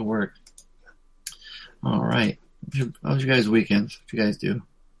 That'll work. All right. How was your guys' weekends? What you guys do?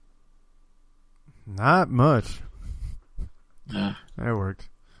 Not much. Yeah. That worked.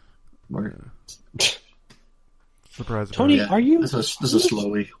 Work. Surprise. Tony, Yeah. are you? This is a slow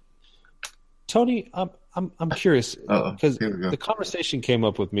week. Tony, I'm curious Uh-oh. because Here we go. the conversation came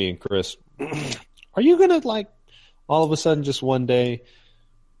up with me and Chris. Are you gonna all of a sudden just one day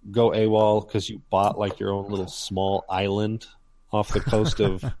go AWOL because you bought your own little small island off the coast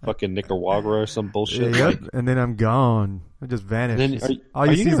of fucking Nicaragua or some bullshit? Yep. And then I'm gone. I just vanished. Then All are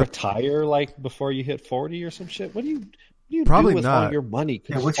you you see gonna is retire before you hit 40 or some shit? What are you you Probably do with not. all your money?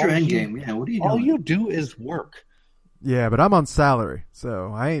 'Cause Yeah, what's your all end you- game? Yeah, what are you All doing? you do is work. Yeah, but I'm on salary,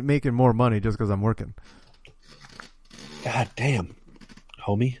 so I ain't making more money just because I'm working. God damn,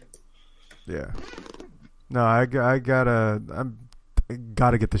 homie. Yeah. No, I gotta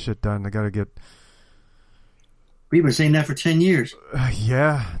get the shit done. I gotta get. We've been saying that for 10 years.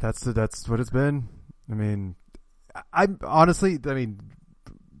 Yeah, that's what it's been. I mean, I'm honestly, I mean,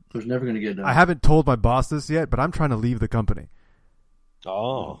 So it's never going to get done. I haven't told my boss this yet, but I'm trying to leave the company,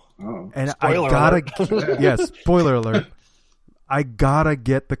 Oh, Oh. and Spoiler I gotta. alert. Yes, spoiler alert. I gotta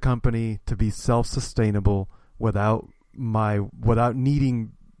get the company to be self-sustainable without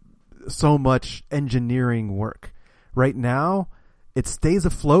needing so much engineering work. Right now, it stays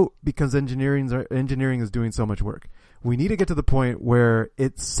afloat because engineering is doing so much work. We need to get to the point where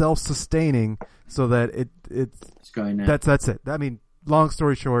it's self-sustaining so that it's Skynet. that's it. I mean, long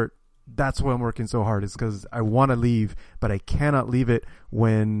story short, that's why I'm working so hard is because I want to leave, but I cannot leave it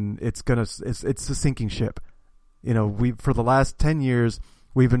when it's a sinking ship. You know, for the last 10 years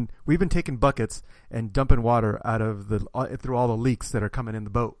we've been taking buckets and dumping water out of through all the leaks that are coming in the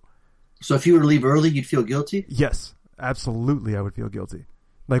boat. So if you were to leave early, you'd feel guilty? Yes, absolutely, I would feel guilty.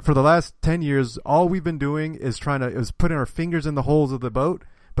 Like for the last 10 years, all we've been doing is putting our fingers in the holes of the boat,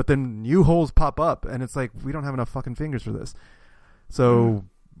 but then new holes pop up, and it's like we don't have enough fucking fingers for this. So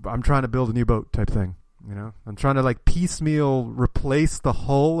I'm trying to build a new boat type thing. You know, I'm trying to like piecemeal replace the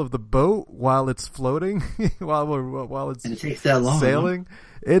hull of the boat while it's floating, while it's And it takes that long. sailing.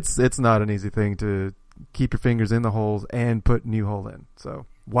 It's not an easy thing to keep your fingers in the holes and put new hole in. So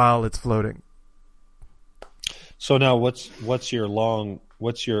while it's floating. so now what's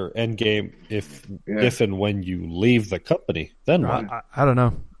your end game if and when you leave the company? Then what? I don't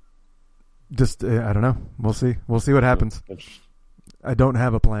know. Just I don't know. We'll see. We'll see what happens. I don't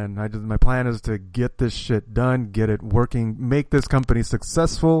have a plan. My plan is to get this shit done, get it working, make this company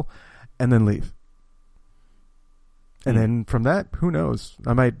successful, and then leave. And then from that, who knows?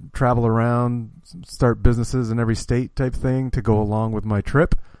 I might travel around, start businesses in every state type thing to go along with my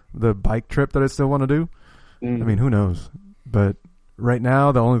trip, the bike trip that I still want to do. I mean, who knows? But right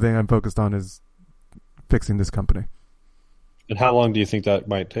now, the only thing I'm focused on is fixing this company. And how long do you think that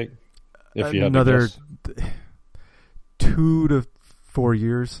might take? If you had Another to guess? 2 to 4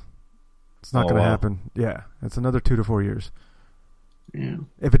 years. It's not Oh, going to wow. happen. Yeah, it's another 2 to 4 years. Yeah.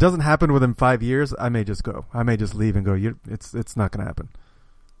 If it doesn't happen within 5 years, I may just go. I may just leave and go. It's not going to happen.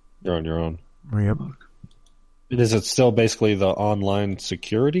 You're on your own. Yep. And is it still basically the online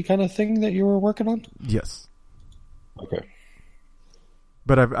security kind of thing that you were working on? Yes. Okay.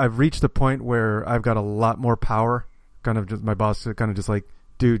 But I've reached a point where I've got a lot more power. Kind of just my boss kind of just like,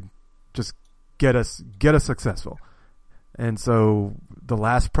 dude, just get us successful. And so the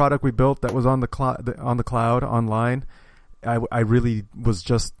last product we built that was on the cloud online, I really was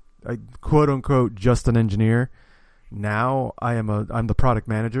just quote unquote just an engineer. Now I'm the product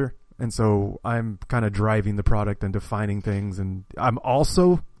manager, and so I'm kind of driving the product and defining things, and I'm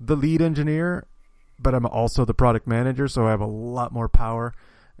also the lead engineer, but I'm also the product manager, so I have a lot more power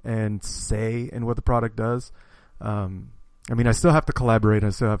and say in what the product does. I mean, I still have to collaborate. I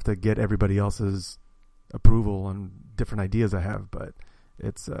still have to get everybody else's approval on different ideas I have, but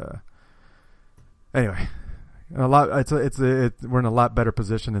it's anyway. We're in a lot better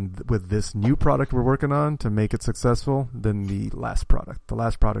position with this new product we're working on to make it successful than the last product. The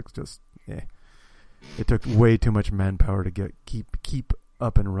last product just, it took way too much manpower to keep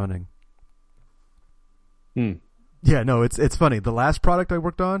up and running. Yeah, no, it's funny. The last product I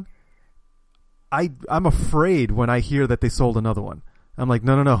worked on, I'm afraid when I hear that they sold another one. I'm like,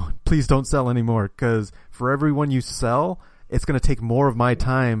 no, please don't sell anymore, because for every one you sell, it's going to take more of my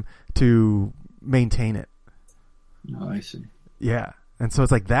time to maintain it. Oh, I see. Yeah. And so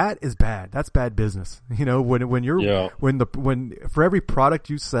it's like, that is bad. That's bad business. You know, when for every product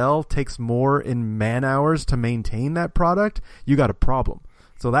you sell takes more in man hours to maintain that product, you got a problem.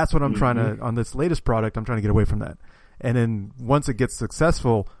 So that's what I'm trying to, on this latest product, I'm trying to get away from that. And then once it gets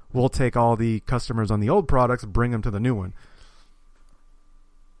successful, we'll take all the customers on the old products, bring them to the new one.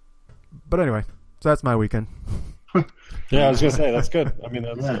 But anyway, so that's my weekend. Yeah, I was gonna say that's good. I mean,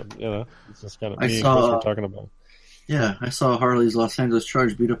 that's Yeah. it's just kind of I me and saw- Chris were talking about. Yeah, I saw Harley's Los Angeles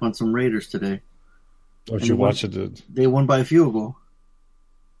Charge beat up on some Raiders today. Oh, did you watch it? They won by a field goal.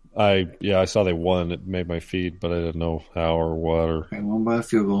 I saw they won. It made my feed, but I didn't know how or what or. They won by a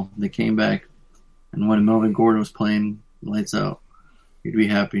field goal. They came back, and when Melvin Gordon was playing lights out, you'd be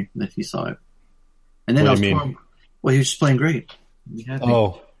happy that he saw it. And then What do you mean? Well, he was just playing great. You'd be happy.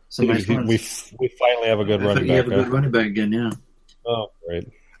 Oh, Some nice we runs. finally have a good I running think you back. have a good running back again, yeah. Oh, great.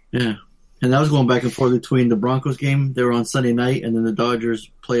 Yeah. And I was going back and forth between the Broncos game, they were on Sunday night, and then the Dodgers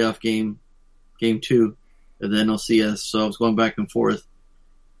playoff game, game 2 of the NLCS. So I was going back and forth.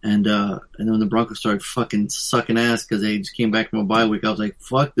 And then when the Broncos started fucking sucking ass because they just came back from a bye week, I was like,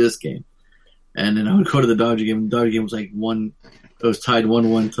 fuck this game. And then I would go to the Dodger game. The Dodger game was like it was tied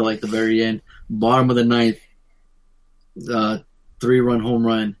 1-1 till like the very end. Bottom of the ninth, 3-run home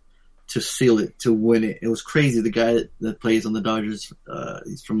run to seal it, to win it. It was crazy. The guy that plays on the Dodgers,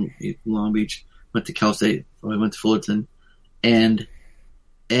 he's from Long Beach, went to Cal State, or he went to Fullerton. And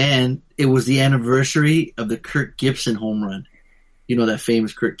it was the anniversary of the Kirk Gibson home run. You know that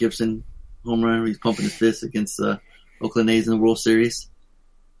famous Kirk Gibson home run where he's pumping his fist against the Oakland A's in the World Series?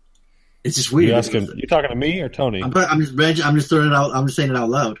 It's just weird. You talking to me or Tony? I'm just throwing it out. I'm just saying it out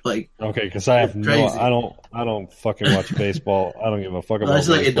loud. Like, okay, because I have I don't fucking watch baseball. I don't give a fuck about that's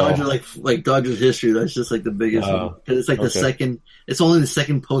like baseball. a Dodger, like Dodgers history. That's just like the biggest one because it's like the second. It's only the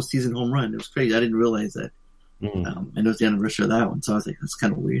second postseason home run. It was crazy. I didn't realize that. And it was the anniversary of that one, so I was like, that's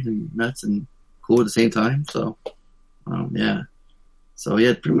kind of weird and nuts and cool at the same time. So, yeah. So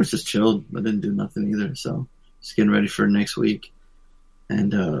yeah, pretty much just chilled. I didn't do nothing either. So just getting ready for next week.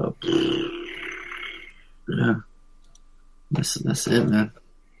 And yeah, that's it, man.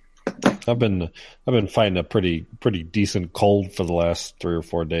 I've been fighting a pretty decent cold for the last 3 or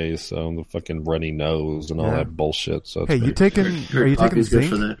 4 days. So the fucking runny nose and all that bullshit. So hey, are you taking zinc?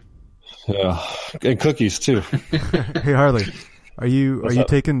 For that. Yeah, and cookies too. Hey Harley, are you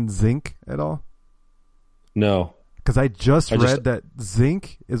taking zinc at all? No, because I just read that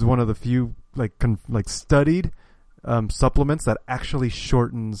zinc is one of the few like studied supplements that actually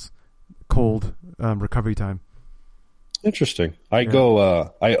shortens cold recovery time. Interesting. I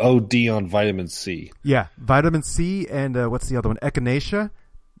OD on vitamin C. Yeah, vitamin C and what's the other one? Echinacea.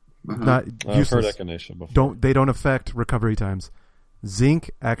 Not I've heard useless. echinacea before. They don't affect recovery times. Zinc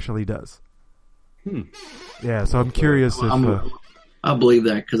actually does. Yeah, so I'm curious if I believe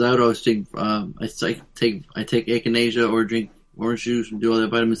that because I would always think I take echinacea or drink orange juice and do all that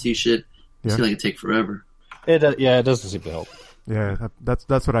vitamin C shit. It seems like it take forever. It doesn't seem to help. Yeah,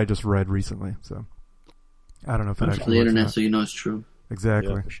 that's what I just read recently. So I don't know if it actually on the internet, works so you know it's true.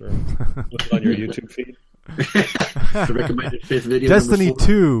 Exactly. Yeah, for sure. Look it on your YouTube feed. The recommended 5th video. Destiny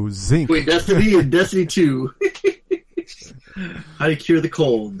 2 zinc. Wait, Destiny and Destiny 2. How to cure the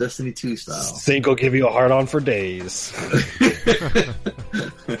cold, Destiny 2 style. Zinc will give you a hard on for days.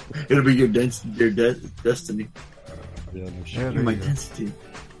 It'll be your destiny. Yeah, no shit. Yeah, You're my density.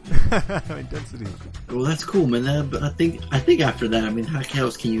 My density. Well, that's cool, man. But I think after that, I mean, how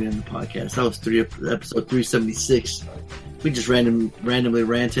else can you end the podcast? That was episode 376. We just randomly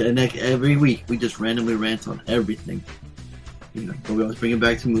ranted, and every week we just randomly rant on everything. You know, but we always bring it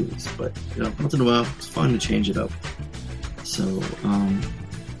back to movies. But you know, once in a while, it's fun to change it up. So,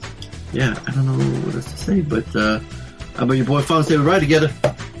 yeah, I don't know what else to say, but how about your boy Fonz? Say we ride together.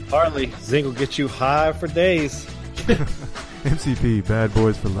 Harley, zinc will get you high for days. MCP, Bad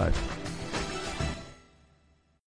Boys for Life.